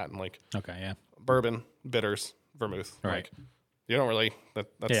is Manhattan, like Okay. Yeah. bourbon, bitters, vermouth. Right. Like you don't really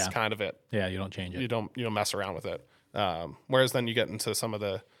that's kind of it. Yeah. You don't change it. You don't mess around with it. Whereas then you get into some of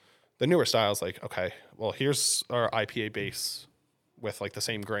the newer styles, like, okay, well, here's our IPA base with like the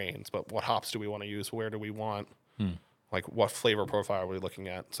same grains, but what hops do we want to use? Where do we want, like, what flavor profile are we looking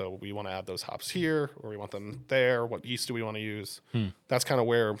at? So we want to add those hops here, or we want them there. What yeast do we want to use? That's kind of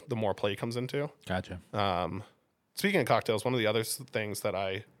where the more play comes into. Gotcha. Speaking of cocktails, one of the other things that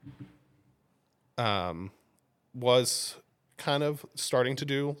I was kind of starting to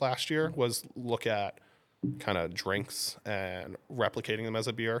do last year was look at kind of drinks and replicating them as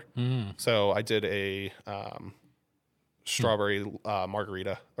a beer. So I did a strawberry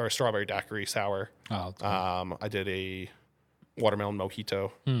margarita, or a strawberry daiquiri sour. Oh, I did a watermelon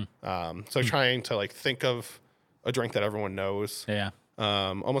mojito. So trying to like think of a drink that everyone knows. yeah.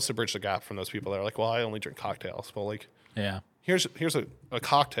 Almost to bridge the gap from those people that are like, well, I only drink cocktails. Well, like, Yeah. here's a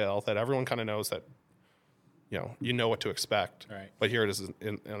cocktail that everyone kind of knows that, you know what to expect. Right. But here it is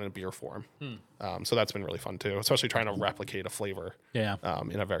in a beer form. So that's been really fun too, especially trying to replicate a flavor Yeah.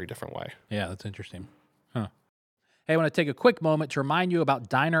 in a very different way. Yeah, that's interesting. Huh. Hey, I want to take a quick moment to remind you about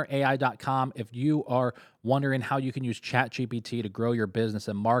dinerai.com. If you are wondering how you can use ChatGPT to grow your business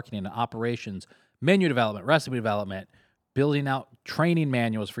and marketing and operations, menu development, recipe development, building out training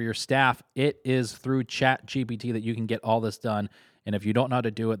manuals for your staff, it is through ChatGPT that you can get all this done. And if you don't know how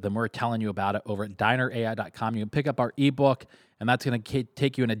to do it, then we're telling you about it over at dinerai.com. You can pick up our ebook, and that's going to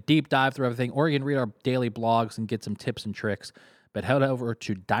take you in a deep dive through everything, or you can read our daily blogs and get some tips and tricks. But head over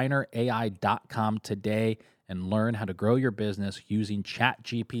to dinerai.com today and learn how to grow your business using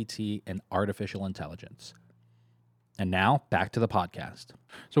ChatGPT and artificial intelligence. And now, back to the podcast.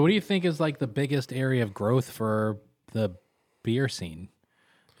 So what do you think is like the biggest area of growth for the beer scene?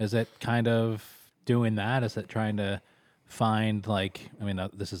 Is it kind of doing that? Is it trying to find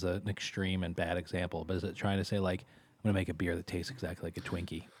this is an extreme and bad example, but is it trying to say like, I'm going to make a beer that tastes exactly like a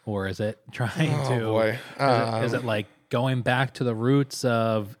Twinkie? Or is it trying to, is it like going back to the roots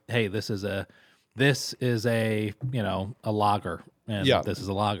of, hey, this is a a lager, and this is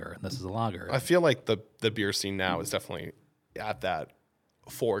a lager, and this is a lager. I feel like the beer scene now is definitely at that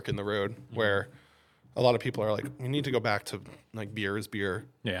fork in the road where a lot of people are like, we need to go back to like beer is beer.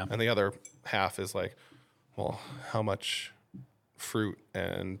 Yeah. And the other half is like, well, how much fruit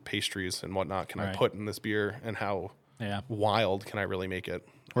and pastries and whatnot can I put in this beer, and how wild can I really make it?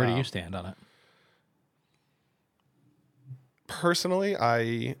 Where do you stand on it? Personally,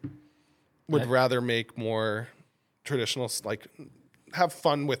 I would rather make more traditional, like have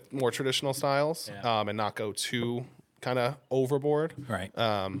fun with more traditional styles, and not go too kind of overboard. Right.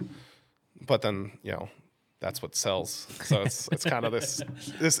 But then, that's what sells. So it's kind of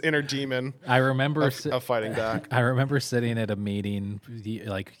this inner demon. I remember of fighting back. I remember sitting at a meeting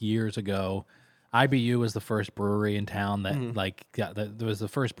like years ago. IBU was the first brewery in town that there was the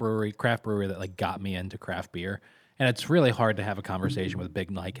first craft brewery that like got me into craft beer. And it's really hard to have a conversation with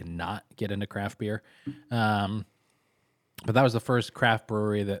Big Mike and not get into craft beer. But that was the first craft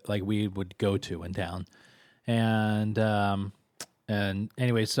brewery that like we would go to in town. And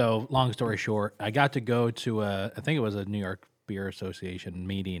anyway, so long story short, I got to go to I think it was a New York Beer Association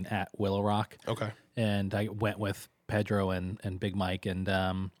meeting at Willow Rock. Okay. And I went with Pedro and Big Mike. And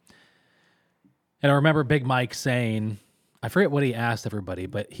I remember Big Mike saying, I forget what he asked everybody,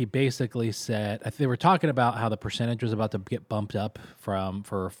 but he basically said, they were talking about how the percentage was about to get bumped up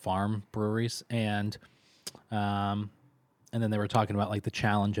for farm breweries. And then they were talking about like the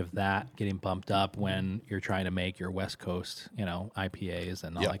challenge of that getting bumped up when you're trying to make your West Coast, IPAs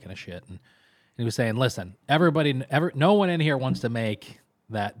and all that kind of shit. And he was saying, listen, no one in here wants to make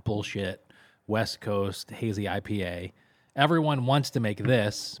that bullshit West Coast hazy IPA. Everyone wants to make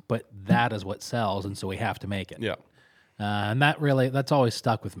this, but that is what sells, and so we have to make it. Yeah. And that's always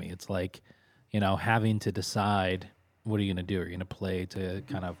stuck with me. It's like, having to decide, what are you going to do? Are you going to play to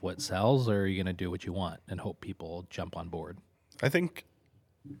kind of what sells, or are you going to do what you want and hope people jump on board? I think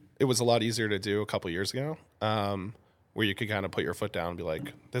it was a lot easier to do a couple years ago, where you could kind of put your foot down and be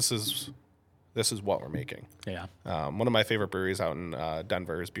like, this is what we're making. Yeah. One of my favorite breweries out in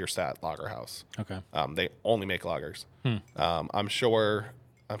Denver is Bierstadt Lager House. Okay. They only make lagers. I'm sure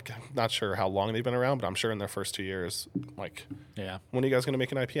I'm not sure how long they've been around, but I'm sure in their first 2 years, like, Yeah. when are you guys going to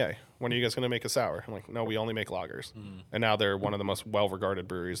make an IPA? When are you guys going to make a sour? I'm like, no, we only make lagers. And now they're one of the most well-regarded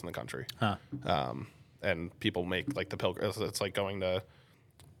breweries in the country. Huh. And people make like the Pilgrim. It's like going to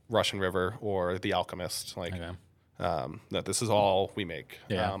Russian River or the Alchemist. Like, that this is all we make.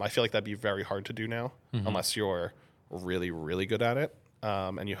 Yeah. I feel like that'd be very hard to do now unless you're really, really good at it.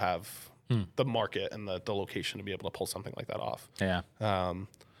 And you have the market and the location to be able to pull something like that off. Yeah.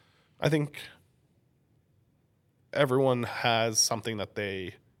 I think everyone has something that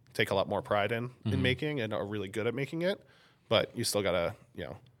they take a lot more pride in making and are really good at making it, but you still gotta,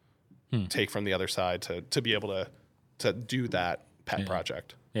 take from the other side to be able to do that pet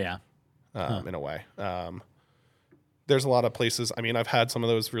project. Yeah. In a way. There's a lot of places. I mean, I've had some of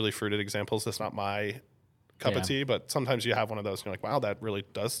those really fruited examples. That's not my cup of tea, but sometimes you have one of those and you're like, wow, that really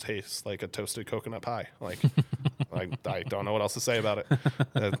does taste like a toasted coconut pie. Like, I don't know what else to say about it.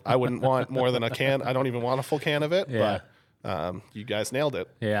 I wouldn't want more than a can. I don't even want a full can of it, but you guys nailed it.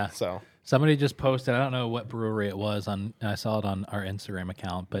 Yeah. So somebody just posted, I don't know what brewery it was I saw it on our Instagram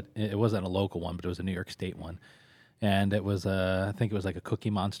account, but it wasn't a local one, but it was a New York State one. And it was, I think it was like a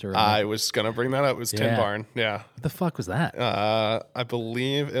Cookie Monster. I was going to bring that up. It was Tin Barn. Yeah. What the fuck was that? I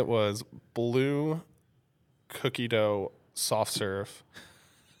believe it was blue cookie dough soft serve.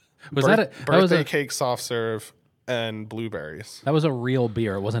 Was that a birthday cake soft serve and blueberries? That was a real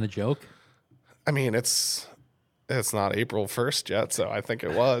beer. It wasn't a joke. I mean, it's not April 1st yet, so I think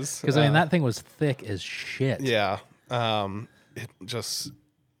it was. Because I mean, that thing was thick as shit. Yeah. It just,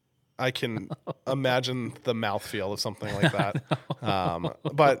 I can imagine the mouthfeel of something like that.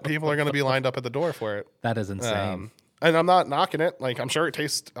 But people are going to be lined up at the door for it. That is insane. And I'm not knocking it. Like, I'm sure it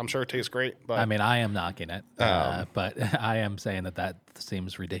tastes great. But I mean, I am knocking it, but I am saying that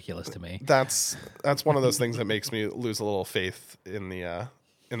seems ridiculous to me. That's one of those things that makes me lose a little faith in the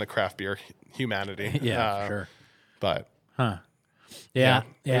craft beer humanity. Yeah, sure. But yeah,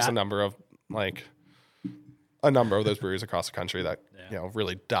 there's a number of those breweries across the country that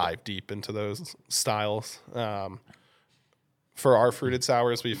really dive deep into those styles. For our fruited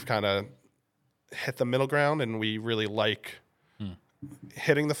sours, we've kind of hit the middle ground, and we really like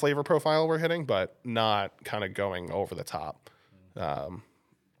hitting the flavor profile we're hitting, but not kind of going over the top.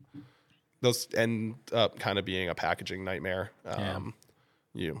 Those end up kind of being a packaging nightmare.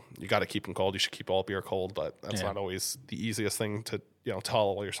 You got to keep them cold. You should keep all beer cold, but that's not always the easiest thing to tell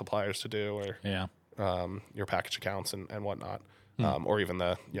all your suppliers to do, or your package accounts and whatnot, or even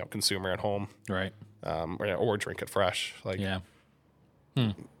the consumer at home, right? Or drink it fresh, like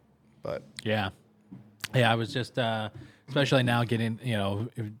But yeah, I was just especially now getting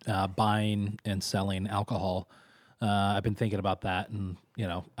buying and selling alcohol. I've been thinking about that, and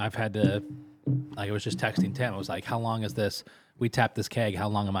I've had to. Like, I was just texting Tim. I was like, "How long is this? We tapped this keg. How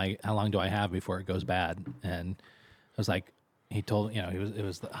long do I have before it goes bad?" And I was like, he told it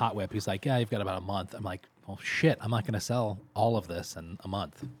was the hot whip. He's like, "Yeah, you've got about a month." I'm like, "Well, shit, I'm not going to sell all of this in a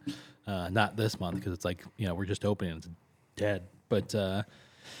month. Not this month, because it's like we're just opening, it's dead." But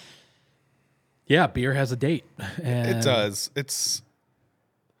yeah, beer has a date. And it does.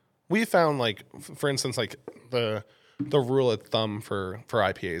 We found, like, for instance, like the rule of thumb for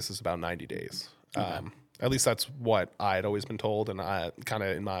IPAs is about 90 days. Okay. At least that's what I had always been told, and I kind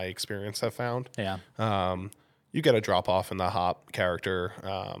of in my experience have found. Yeah. You get a drop off in the hop character,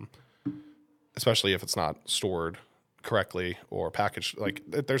 especially if it's not stored correctly or packaged. Like,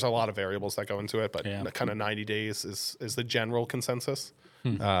 there's a lot of variables that go into it, but kind of 90 days is the general consensus.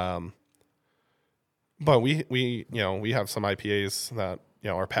 But we have some IPAs that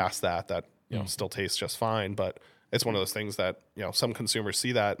are past that still taste just fine, but it's one of those things that some consumers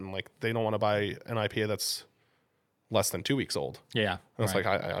see that and, like, they don't want to buy an IPA that's less than 2 weeks old. Yeah, and it's like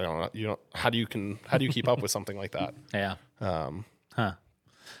I don't know. How do you keep up with something like that? Yeah.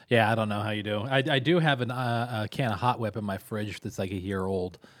 Yeah, I don't know how you do. I do have a can of Hot Whip in my fridge that's like a year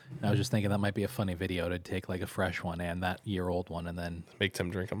old. And I was just thinking that might be a funny video to take like a fresh one and that year-old one, and then make Tim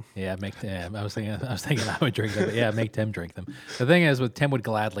drink them. Yeah, I was thinking I would drink them. But yeah, make Tim drink them. The thing is, Tim would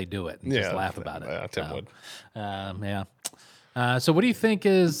gladly do it and just laugh about it. Yeah, Tim would. So what do you think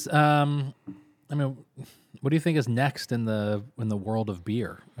is? What do you think is next in the world of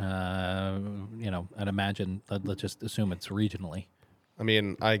beer? I'd imagine. Let's just assume it's regionally. I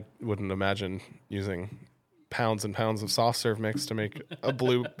mean, I wouldn't imagine using pounds and pounds of soft serve mix to make a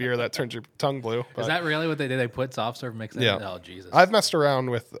blue beer that turns your tongue blue. Is that really what they did? They put soft serve mix in? Yeah. Oh, Jesus. I've messed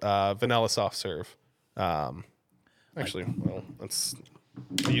around with vanilla soft serve. Actually, well, let's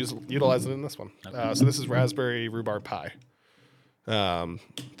utilize it in this one. Okay. So this is raspberry rhubarb pie.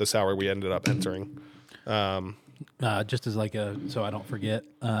 The sour we ended up entering. just as like so I don't forget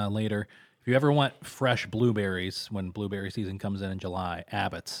later. If you ever want fresh blueberries when blueberry season comes in July,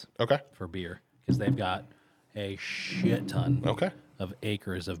 Abbott's Okay. for beer because they've got a shit ton Okay. of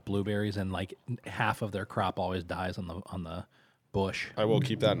acres of blueberries, and like half of their crop always dies on the bush. I will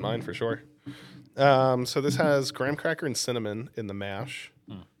keep that in mind for sure. So this has graham cracker and cinnamon in the mash,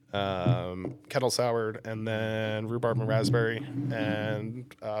 kettle soured, and then rhubarb and raspberry,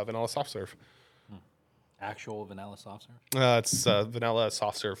 and vanilla soft serve. Actual vanilla soft serve. It's vanilla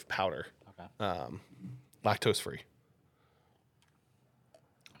soft serve powder, Okay. lactose free.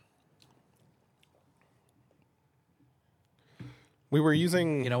 We were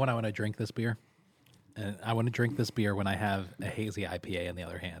using. You know when I want to drink this beer? And I want to drink this beer when I have a hazy IPA in the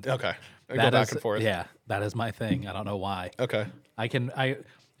other hand. Okay. Go That back is- and forth. Yeah, that is my thing. I don't know why. Okay.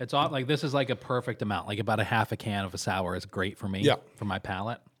 It's odd. Like this is like a perfect amount. Like about a half a can of a sour is great for me. Yeah. For my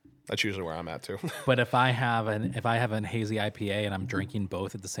palate. That's usually where I'm at too. But if I have an hazy IPA and I'm drinking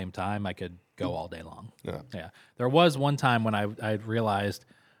both at the same time, I could go all day long. Yeah. There was one time when I realized,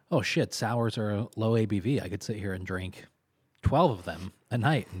 oh shit, sours are low ABV. I could sit here and drink 12 of them a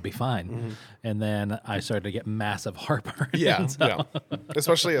night and be fine. Mm-hmm. And then I started to get massive heartburn. Yeah, So- yeah.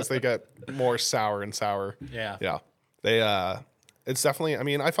 Especially as they get more sour and sour. Yeah. Yeah. They it's definitely, I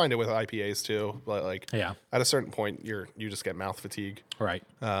mean, I find it with IPAs too, but like Yeah. at a certain point you just get mouth fatigue. Right.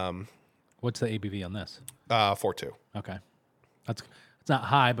 What's the ABV on this? 4.2. Okay. It's not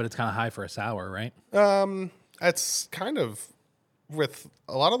high, but it's kind of high for a sour, right? It's kind of with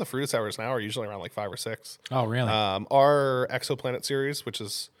a lot of the fruit sours now are usually around like 5 or 6. Oh, really? Our Exoplanet series, which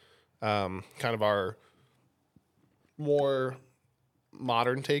is kind of our more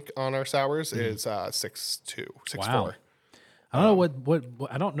modern take on our sours, is 6.2, 6.4. Wow. I don't know what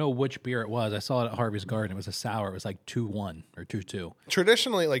I don't know which beer it was. I saw it at Harvey's Garden. It was a sour. It was like 2.1 or 2.2.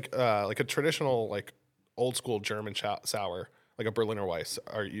 Traditionally, like a traditional like old school German sour, like a Berliner Weiss,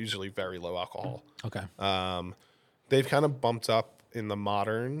 are usually very low alcohol. Okay. They've kind of bumped up in the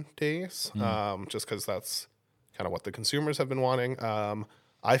modern days, just because that's kind of what the consumers have been wanting.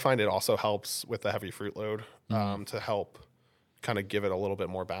 I find it also helps with the heavy fruit load to help kind of give it a little bit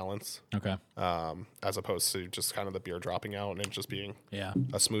more balance, Okay. as opposed to just kind of the beer dropping out and it just being Yeah.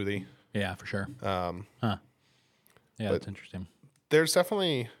 a smoothie. Yeah, for sure. Yeah, that's interesting.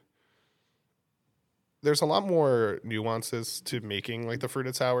 There's a lot more nuances to making like the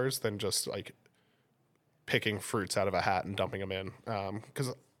fruited sours than just like picking fruits out of a hat and dumping them in.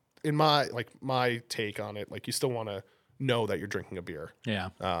 Because in my take on it, like you still want to know that you're drinking a beer. Yeah.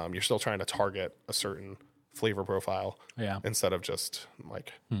 You're still trying to target a certain flavor profile. Yeah. Instead of just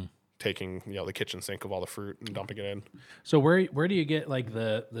like taking the kitchen sink of all the fruit and dumping it in. So where do you get like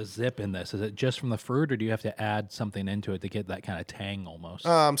the zip in this? Is it just from the fruit, or do you have to add something into it to get that kind of tang almost?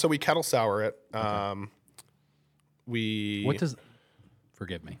 So we kettle sour it.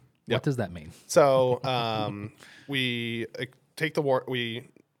 Forgive me. Yep. What does that mean? So we take the wort. We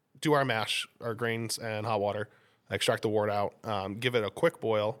do our mash, our grains and hot water. Extract the wort out. Give it a quick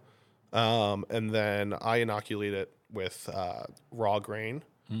boil, and then I inoculate it with raw grain,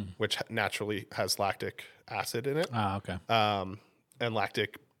 which naturally has lactic acid in it, Ah, okay. and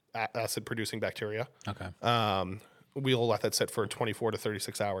lactic acid producing bacteria. Okay. We'll let that sit for 24 to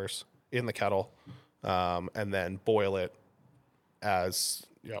 36 hours in the kettle, and then boil it as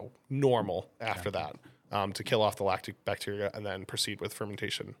normal after that, to kill off the lactic bacteria, and then proceed with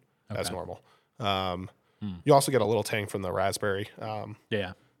fermentation as normal. You also get a little tang from the raspberry,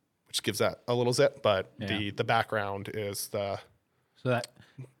 Yeah. which gives that a little zip, but Yeah. the background is the So that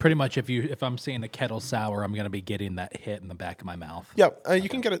pretty much if I'm seeing a kettle sour, I'm going to be getting that hit in the back of my mouth. you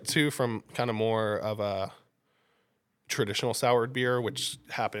can get it too from kind of more of a traditional soured beer, which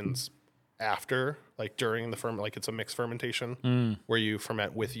happens after, like during the like it's a mixed fermentation where you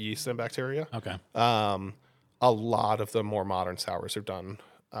ferment with yeast and bacteria. Okay. A lot of the more modern sours are done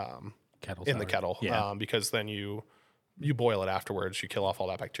Kettle in the sour. kettle, Yeah. because then you boil it afterwards, you kill off all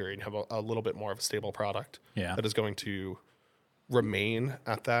that bacteria, and you have a little bit more of a stable product Yeah. that is going to remain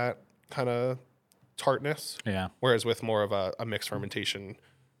at that kind of tartness. Yeah. Whereas with more of a mixed fermentation,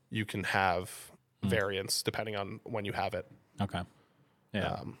 you can have variance depending on when you have it. Okay.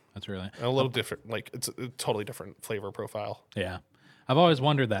 Yeah. That's really And a little different, like it's a totally different flavor profile. Yeah. I've always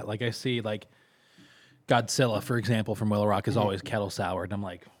wondered that. Like I see like Godzilla, for example, from Willow Rock is always kettle soured. And I'm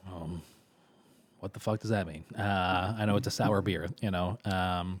like, what the fuck does that mean? I know it's a sour beer,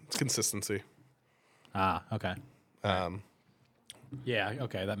 It's consistency. Okay. Yeah,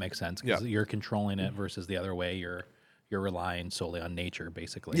 okay, that makes sense. Yeah. Because you're controlling it versus the other way, you're relying solely on nature,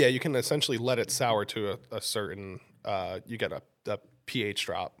 basically. Yeah, you can essentially let it sour to a certain, you get a pH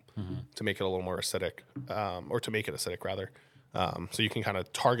drop to make it a little more acidic, or to make it acidic rather. So you can kind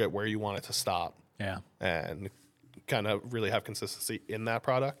of target where you want it to stop. Yeah. And kind of really have consistency in that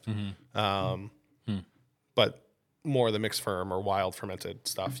product. But more of the mixed ferm or wild fermented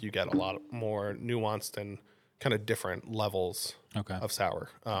stuff, you get a lot more nuanced and kind of different levels of sour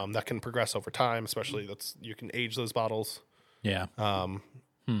that can progress over time. Especially you can age those bottles on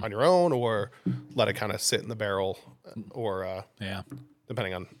your own, or let it kind of sit in the barrel, or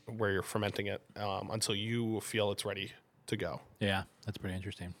depending on where you're fermenting it, until you feel it's ready to go. Yeah, that's pretty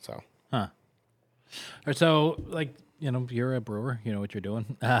interesting. So, Or so, like, you're a brewer. You know what you're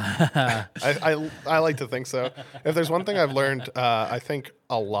doing. I like to think so. If there's one thing I've learned, I think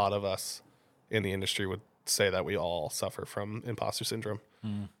a lot of us in the industry would say that we all suffer from imposter syndrome.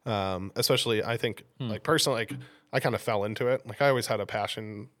 Especially, I think, like personally, like I kind of fell into it. Like I always had a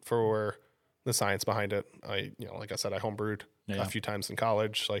passion for the science behind it. Like I said, I homebrewed a few times in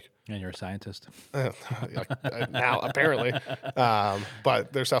college. Like, and you're a scientist now, apparently.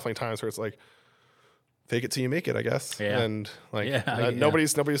 But there's definitely times where it's like, fake it till you make it, I guess. Yeah. And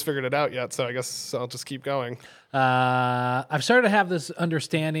nobody's figured it out yet, so I guess I'll just keep going. I've started to have this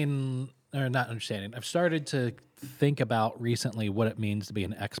understanding, or not understanding. I've started to think about recently what it means to be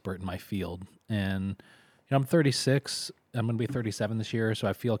an expert in my field. And I'm 36. I'm going to be 37 this year, so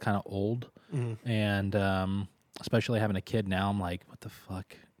I feel kind of old. And especially having a kid now, I'm like, what the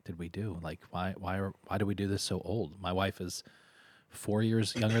fuck did we do? Like, why do we do this so old? My wife is 4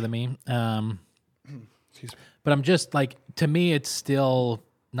 years younger than me. But I'm just like, to me, it's still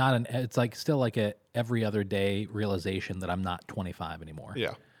not it's like still like a every other day realization that I'm not 25 anymore.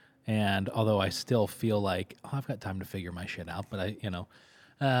 Yeah. And although I still feel like, I've got time to figure my shit out, but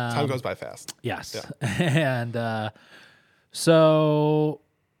time goes by fast. Yes. Yeah.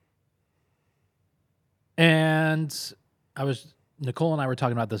 And Nicole and I were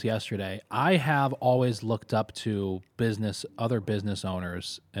talking about this yesterday. I have always looked up to other business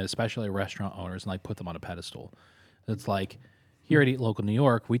owners, especially restaurant owners, and like put them on a pedestal. It's like here at Eat Local New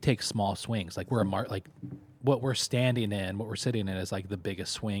York, we take small swings. Like what we're standing in, what we're sitting in is like the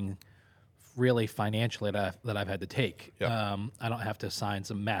biggest swing, really financially that I've had to take. Yeah. I don't have to sign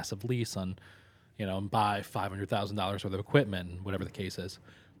some massive lease on, and buy $500,000 worth of equipment, whatever the case is,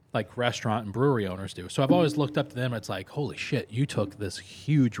 like restaurant and brewery owners do. So I've always looked up to them. It's like, holy shit, you took this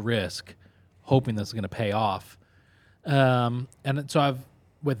huge risk hoping this is going to pay off. And so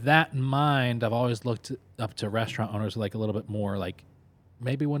with that in mind, I've always looked up to restaurant owners like a little bit more like,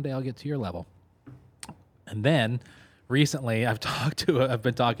 maybe one day I'll get to your level. And then recently I've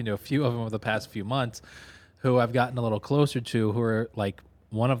been talking to a few of them over the past few months who I've gotten a little closer to, who are like,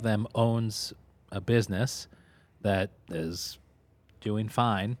 one of them owns a business that is doing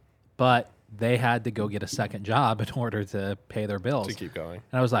fine, but they had to go get a second job in order to pay their bills. To keep going.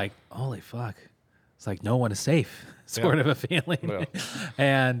 And I was like, holy fuck. It's like no one is safe, sort of a feeling.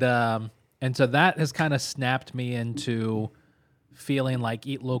 Yeah. And so that has kind of snapped me into feeling like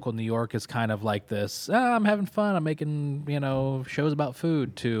Eat Local New York is kind of like this, I'm having fun, I'm making, shows about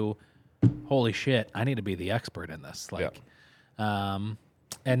food, to holy shit, I need to be the expert in this. Like,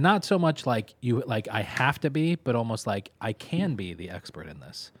 and not so much like I have to be, but almost like I can be the expert in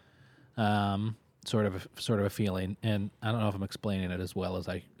this. Sort of a feeling, and I don't know if I'm explaining it as well as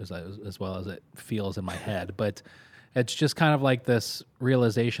it feels in my head, but it's just kind of like this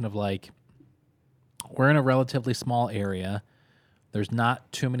realization of like, we're in a relatively small area. There's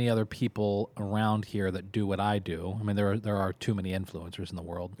not too many other people around here that do what I do. I mean, there are too many influencers in the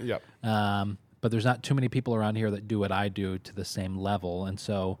world. Yep. But there's not too many people around here that do what I do to the same level. And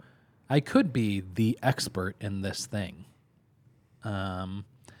so I could be the expert in this thing. And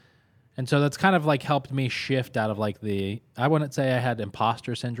so that's kind of like helped me shift out of like I wouldn't say I had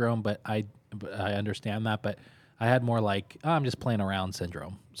imposter syndrome, but I understand that, but I had more like, I'm just playing around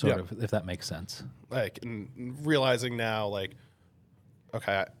syndrome, sort of, if that makes sense. Like, and realizing now, like,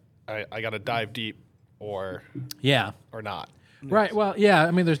 okay, I got to dive deep or not. Right. Well, yeah, I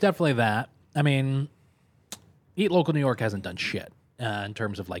mean, there's definitely that. I mean, Eat Local New York hasn't done shit in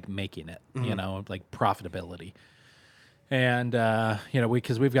terms of like making it, like profitability. And,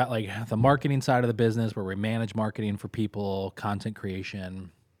 because we've got like the marketing side of the business where we manage marketing for people, content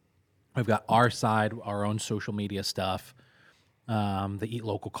creation. We've got our side, our own social media stuff, the Eat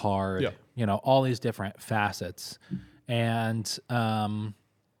Local card, all these different facets. And where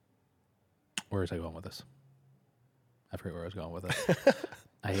was I going with this? I forget where I was going with it.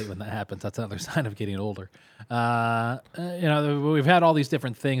 I hate when that happens. That's another sign of getting older. We've had all these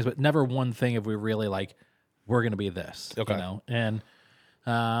different things, but never one thing have we really like, we're going to be this, Okay. And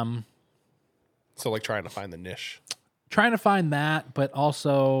so like trying to find the niche. trying to find that, but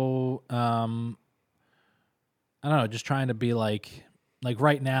also, I don't know, just trying to be like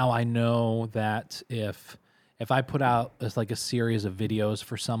right now, I know that if I put out like a series of videos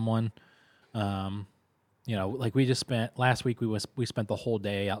for someone, like we just spent last week, we spent the whole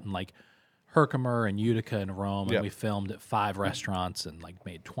day out in like Herkimer and Utica and Rome, and we filmed at 5 restaurants and like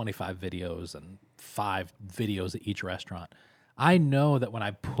made 25 videos and 5 videos at each restaurant. I know that when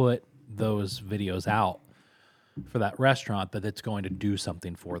I put those videos out for that restaurant, that it's going to do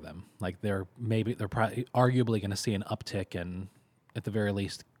something for them. Like they're probably arguably going to see an uptick in, at the very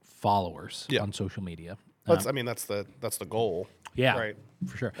least, followers on social media. That's the goal. Yeah, right,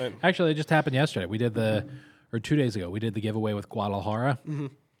 for sure. Actually, it just happened yesterday. We did 2 days ago, we did the giveaway with Guadalajara. Mm-hmm.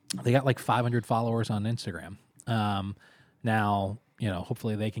 They got like 500 followers on Instagram. Now,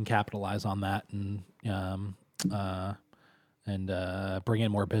 hopefully they can capitalize on that and bring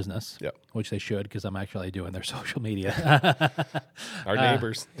in more business, which they should, because I'm actually doing their social media. Our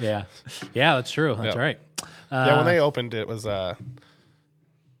neighbors. Yeah, that's true. That's right. When they opened, it was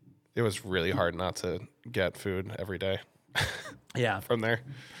really hard not to get food every day. From there.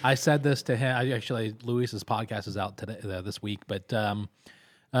 I said this to him. Luis's podcast is out today, this week, but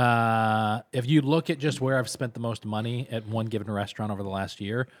if you look at just where I've spent the most money at one given restaurant over the last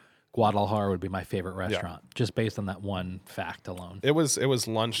year, Guadalajara would be my favorite restaurant, just based on that one fact alone. It was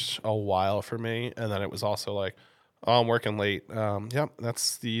lunch a while for me, and then it was also like, oh, I'm working late.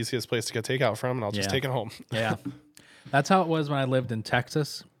 That's the easiest place to get takeout from, and I'll just take it home. Yeah. That's how it was when I lived in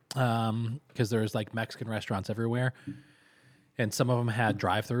Texas, because there's like Mexican restaurants everywhere, and some of them had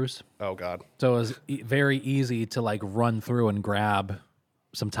drive-thrus. Oh, God. So it was very easy to like run through and grab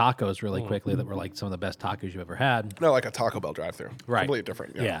some tacos really quickly that were like some of the best tacos you've ever had. No, like a Taco Bell drive-thru. Right. Completely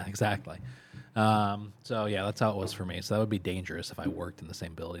different. Yeah, exactly. That's how it was for me. So that would be dangerous if I worked in the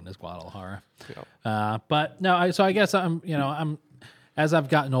same building as Guadalajara. Yeah. But no, I guess I'm as I've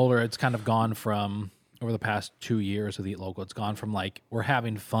gotten older, it's kind of gone from, over the past 2 years with Eat Local, it's gone from like, we're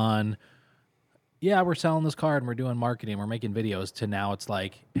having fun. Yeah, we're selling this card and we're doing marketing, we're making videos, to now it's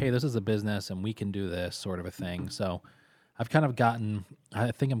like, hey, this is a business and we can do this sort of a thing. So I've kind of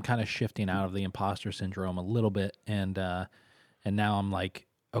I think I'm kind of shifting out of the imposter syndrome a little bit, and now I'm like,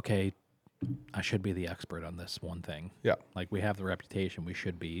 okay, I should be the expert on this one thing. Yeah. Like, we have the reputation, we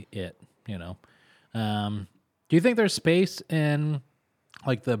should be it, Do you think there's space in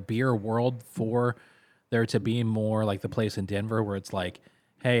like the beer world for there to be more like the place in Denver where it's like,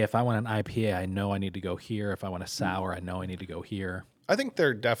 hey, if I want an IPA, I know I need to go here. If I want a sour, I know I need to go here. I think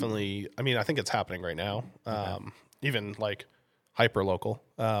they're definitely, I think it's happening right now. Even like hyper local.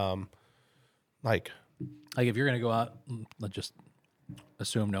 Like if you're going to go out, let's just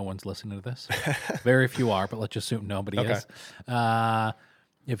assume no one's listening to this. Very few are, but let's just assume nobody is.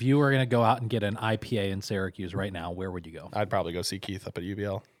 If you were going to go out and get an IPA in Syracuse right now, where would you go? I'd probably go see Keith up at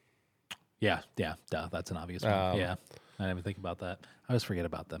UBL. Yeah, duh, that's an obvious one. I didn't even think about that. I always forget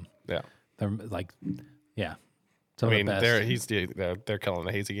about them. Yeah. They're like, they're killing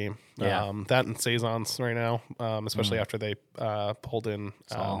the hazy game. Yeah. That and Saisons right now, especially after they pulled in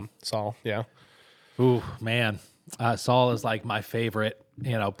Saul. Yeah. Ooh, man. Saul is like my favorite,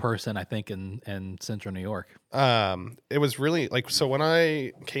 person, I think, in Central New York. It was really like, so when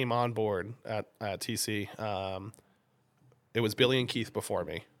I came on board at TC, it was Billy and Keith before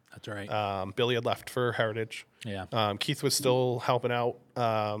me. That's right. Billy had left for Heritage. Yeah. Keith was still helping out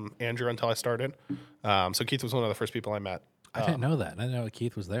Andrew until I started. So Keith was one of the first people I met. I didn't know that. I didn't know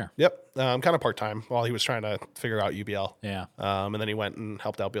Keith was there. Yep. Kind of part-time while he was trying to figure out UBL. Yeah. And then he went and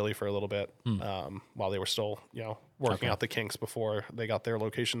helped out Billy for a little bit while they were still, working out the kinks before they got their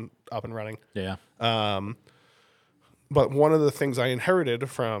location up and running. Yeah. But one of the things I inherited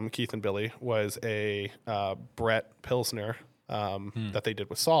from Keith and Billy was a Brett Pilsner that they did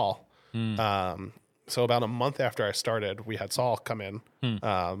with Saul. So about a month after I started, we had Saul come in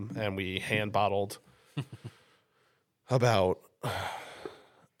and we hand bottled about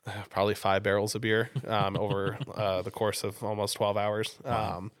probably 5 barrels of beer over the course of almost 12 hours.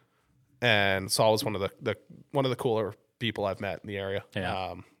 Wow. And Saul was one of the cooler people I've met in the area.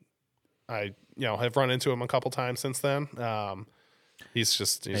 Yeah. I have run into him a couple times since then. He's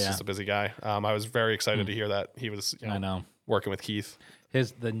just a busy guy. I was very excited to hear that he was working with Keith.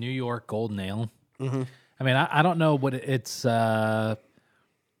 The New York Golden Ale. Mm-hmm. I mean, I don't know what it's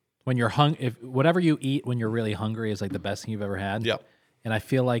when you're if whatever you eat when you're really hungry is like the best thing you've ever had. Yep. And I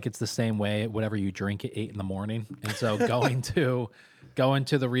feel like it's the same way whatever you drink at 8 a.m. And so going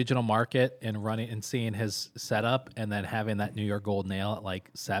to the regional market and running and seeing his setup and then having that New York Golden Ale at like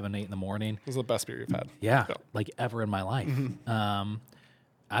 7, 8 a.m. This is the best beer you've had. Yeah, like ever in my life. Mm-hmm.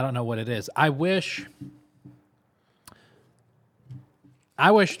 I don't know what it is. I wish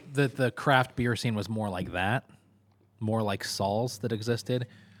I wish that the craft beer scene was more like that, more like Saul's that existed,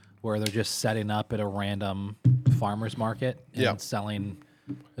 where they're just setting up at a random farmer's market and selling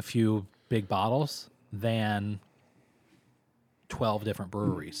a few big bottles than 12 different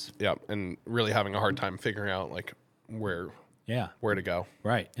breweries. Yeah, and really having a hard time figuring out like where to go.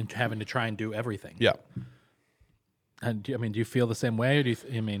 Right, and having to try and do everything. Yeah. And do you feel the same way? Or do you?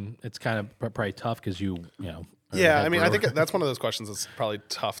 It's kind of probably tough because you know. Yeah, I think that's one of those questions that's probably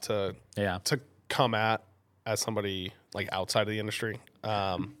tough to come at as somebody like outside of the industry.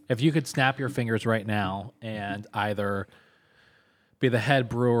 If you could snap your fingers right now and either be the head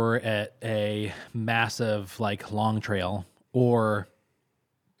brewer at a massive like Long Trail or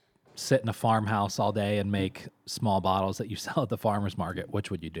sit in a farmhouse all day and make small bottles that you sell at the farmer's market, which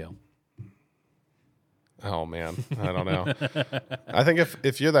would you do? Oh man, I don't know. I think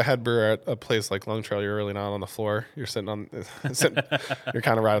if you're the head brewer at a place like Long Trail, you're really not on the floor. You're sitting you're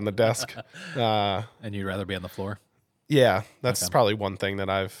kind of right on the desk. And you'd rather be on the floor? Yeah, that's probably one thing that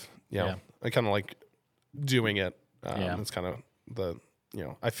I've, I kind of like doing it. It's kind of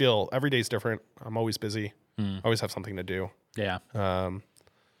I feel every day's different. I'm always busy. Always have something to do. Yeah. I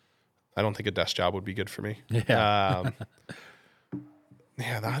don't think a desk job would be good for me. Yeah.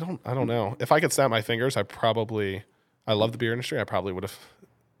 I don't know. If I could snap my fingers, I love the beer industry. I probably would have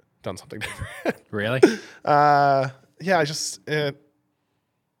done something different. Really?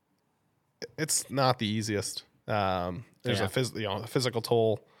 It's not the easiest. There's a physical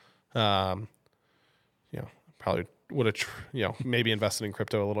toll. Probably would have, maybe invested in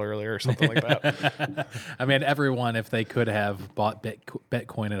crypto a little earlier or something like that. Everyone, if they could have bought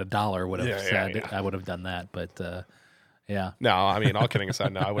Bitcoin at $1, would have said I would have done that. But yeah. No, all kidding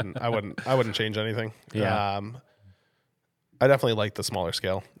aside, no, I wouldn't change anything. Yeah. I definitely like the smaller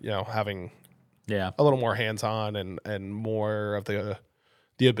scale, having a little more hands-on and more of the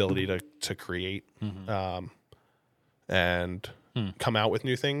ability to create and come out with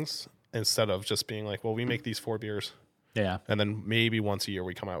new things instead of just being like, well, we make these 4 beers. Yeah. And then maybe once a year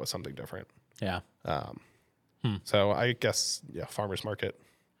we come out with something different. Yeah. So I guess, farmer's market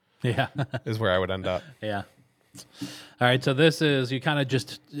is where I would end up. Yeah. All right, so this is, you kind of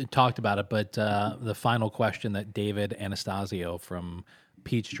just talked about it, but the final question that David Anastasio from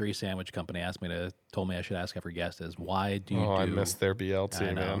Peachtree Sandwich Company told me I should ask every guest is, why do you I missed their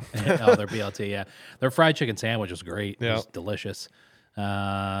BLT, man. Their BLT, yeah. Their fried chicken sandwich was great. It was delicious.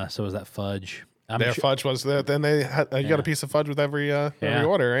 So was that fudge. Fudge was there. Then they had, you got a piece of fudge with every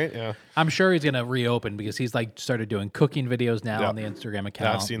order, right? Yeah. I'm sure he's going to reopen because he's started doing cooking videos now on the Instagram account.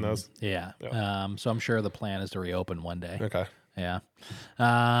 Yeah, I've seen those. Yeah. So I'm sure the plan is to reopen one day. Okay. Yeah.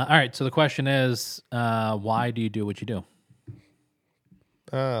 All right. So the question is, why do you do what you do?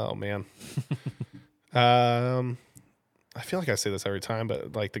 Oh man. I feel like I say this every time,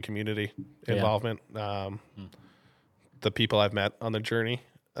 but like the community involvement, the people I've met on the journey.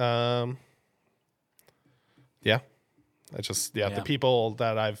 The people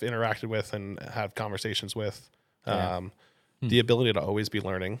that I've interacted with and had conversations with, the ability to always be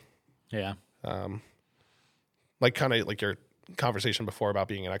learning. Yeah. Like kind of like your conversation before about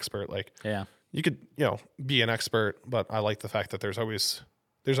being an expert. Like, you could, be an expert, but I like the fact that there's always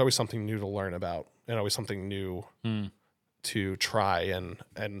something new to learn about and always something new to try and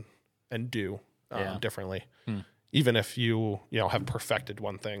do differently. Even if you have perfected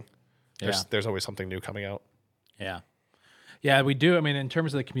one thing, there's always something new coming out. Yeah. Yeah, we do. In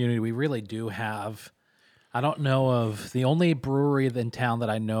terms of the community, we really do have, I don't know of, the only brewery in town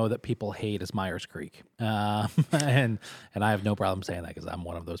that I know that people hate is Myers Creek. And I have no problem saying that because I'm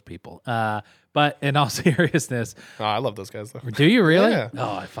one of those people. But in all seriousness. Oh, I love those guys, though. Do you really? Yeah.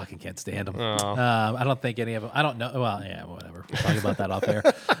 Oh, I fucking can't stand them. Oh. I don't think any of them, I don't know. Well, yeah, whatever. We'll talk about that off air.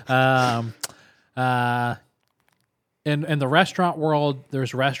 In the restaurant world,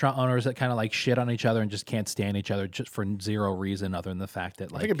 there's restaurant owners that kind of like shit on each other and just can't stand each other just for zero reason other than the fact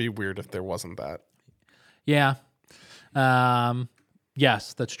that I think it'd be weird if there wasn't that. Yeah.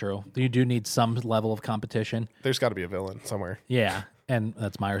 Yes, that's true. You do need some level of competition. There's got to be a villain somewhere. Yeah, and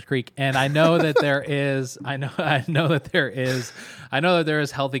that's Myers Creek. And I know that there is. I know that there is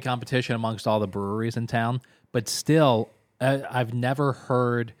healthy competition amongst all the breweries in town. But still, I've never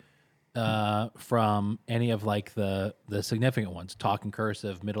heard from any of like the significant ones. Talking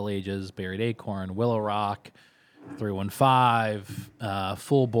Cursive, Middle Ages, Buried Acorn, Willow Rock, 315,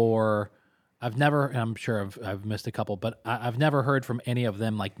 Full Bore. I've never, and I'm sure I've missed a couple, but I've never heard from any of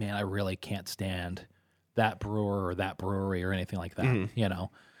them like, man, I really can't stand that brewer or that brewery or anything like that,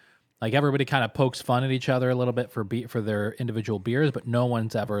 Like everybody kind of pokes fun at each other a little bit for their individual beers, but no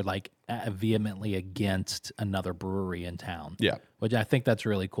one's ever like vehemently against another brewery in town. Yeah. Which I think that's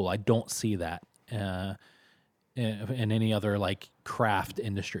really cool. I don't see that in any other like craft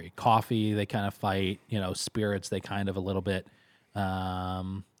industry. Coffee, they kind of fight. Spirits, they kind of a little bit,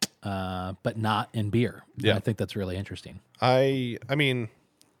 but not in beer. Yeah. I think that's really interesting. I mean,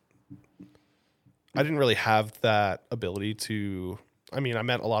 I didn't really have that ability to. I mean, I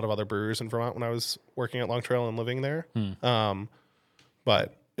met a lot of other brewers in Vermont when I was working at Long Trail and living there.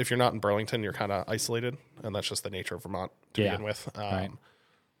 But if you're not in Burlington, you're kind of isolated, and that's just the nature of Vermont to begin with. Right.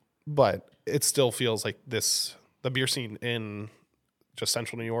 But it still feels like the beer scene in just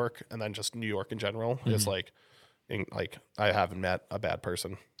central New York and then just New York in general is like I haven't met a bad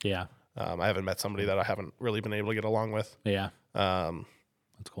person. Yeah. I haven't met somebody that I haven't really been able to get along with. Yeah.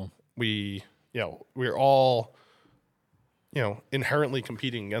 That's cool. We're all, inherently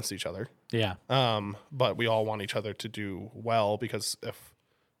competing against each other. Yeah. But we all want each other to do well, because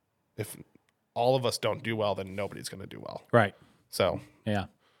if all of us don't do well, then nobody's going to do well. Right. So. Yeah.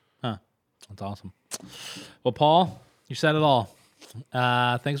 Huh. That's awesome. Well, Paul, you said it all.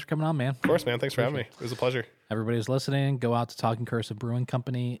 Thanks for coming on, man. Of course, man. Thanks for having me. It was a pleasure. Everybody's listening. Go out to Talking Cursive Brewing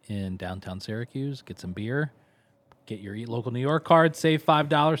Company in downtown Syracuse. Get some beer. Get your Eat Local New York card. Save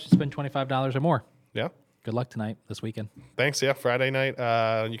 $5 to spend $25 or more. Yeah. Good luck tonight, this weekend. Thanks. Yeah. Friday night.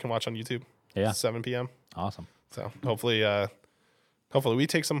 You can watch on YouTube. Yeah. 7 p.m. Awesome. So hopefully we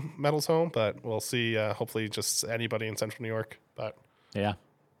take some medals home, but we'll see. Hopefully just anybody in central New York. But yeah,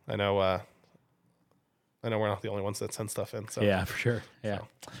 I know we're not the only ones that send stuff in. So yeah, for sure. Yeah. So.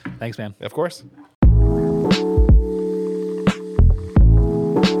 Thanks, man. Of course.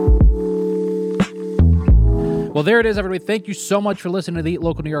 Well, there it is, everybody. Thank you so much for listening to the Eat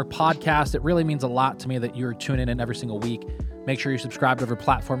Local New York podcast. It really means a lot to me that you're tuning in every single week. Make sure you subscribe to whatever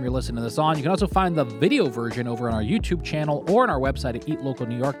platform you're listening to this on. You can also find the video version over on our YouTube channel or on our website at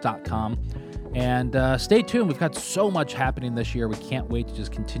eatlocalnewyork.com. And stay tuned. We've got so much happening this year. We can't wait to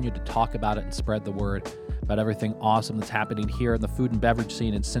just continue to talk about it and spread the word about everything awesome that's happening here in the food and beverage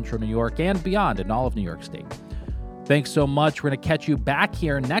scene in central New York and beyond in all of New York State. Thanks so much. We're going to catch you back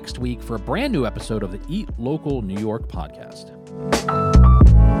here next week for a brand new episode of the Eat Local New York podcast.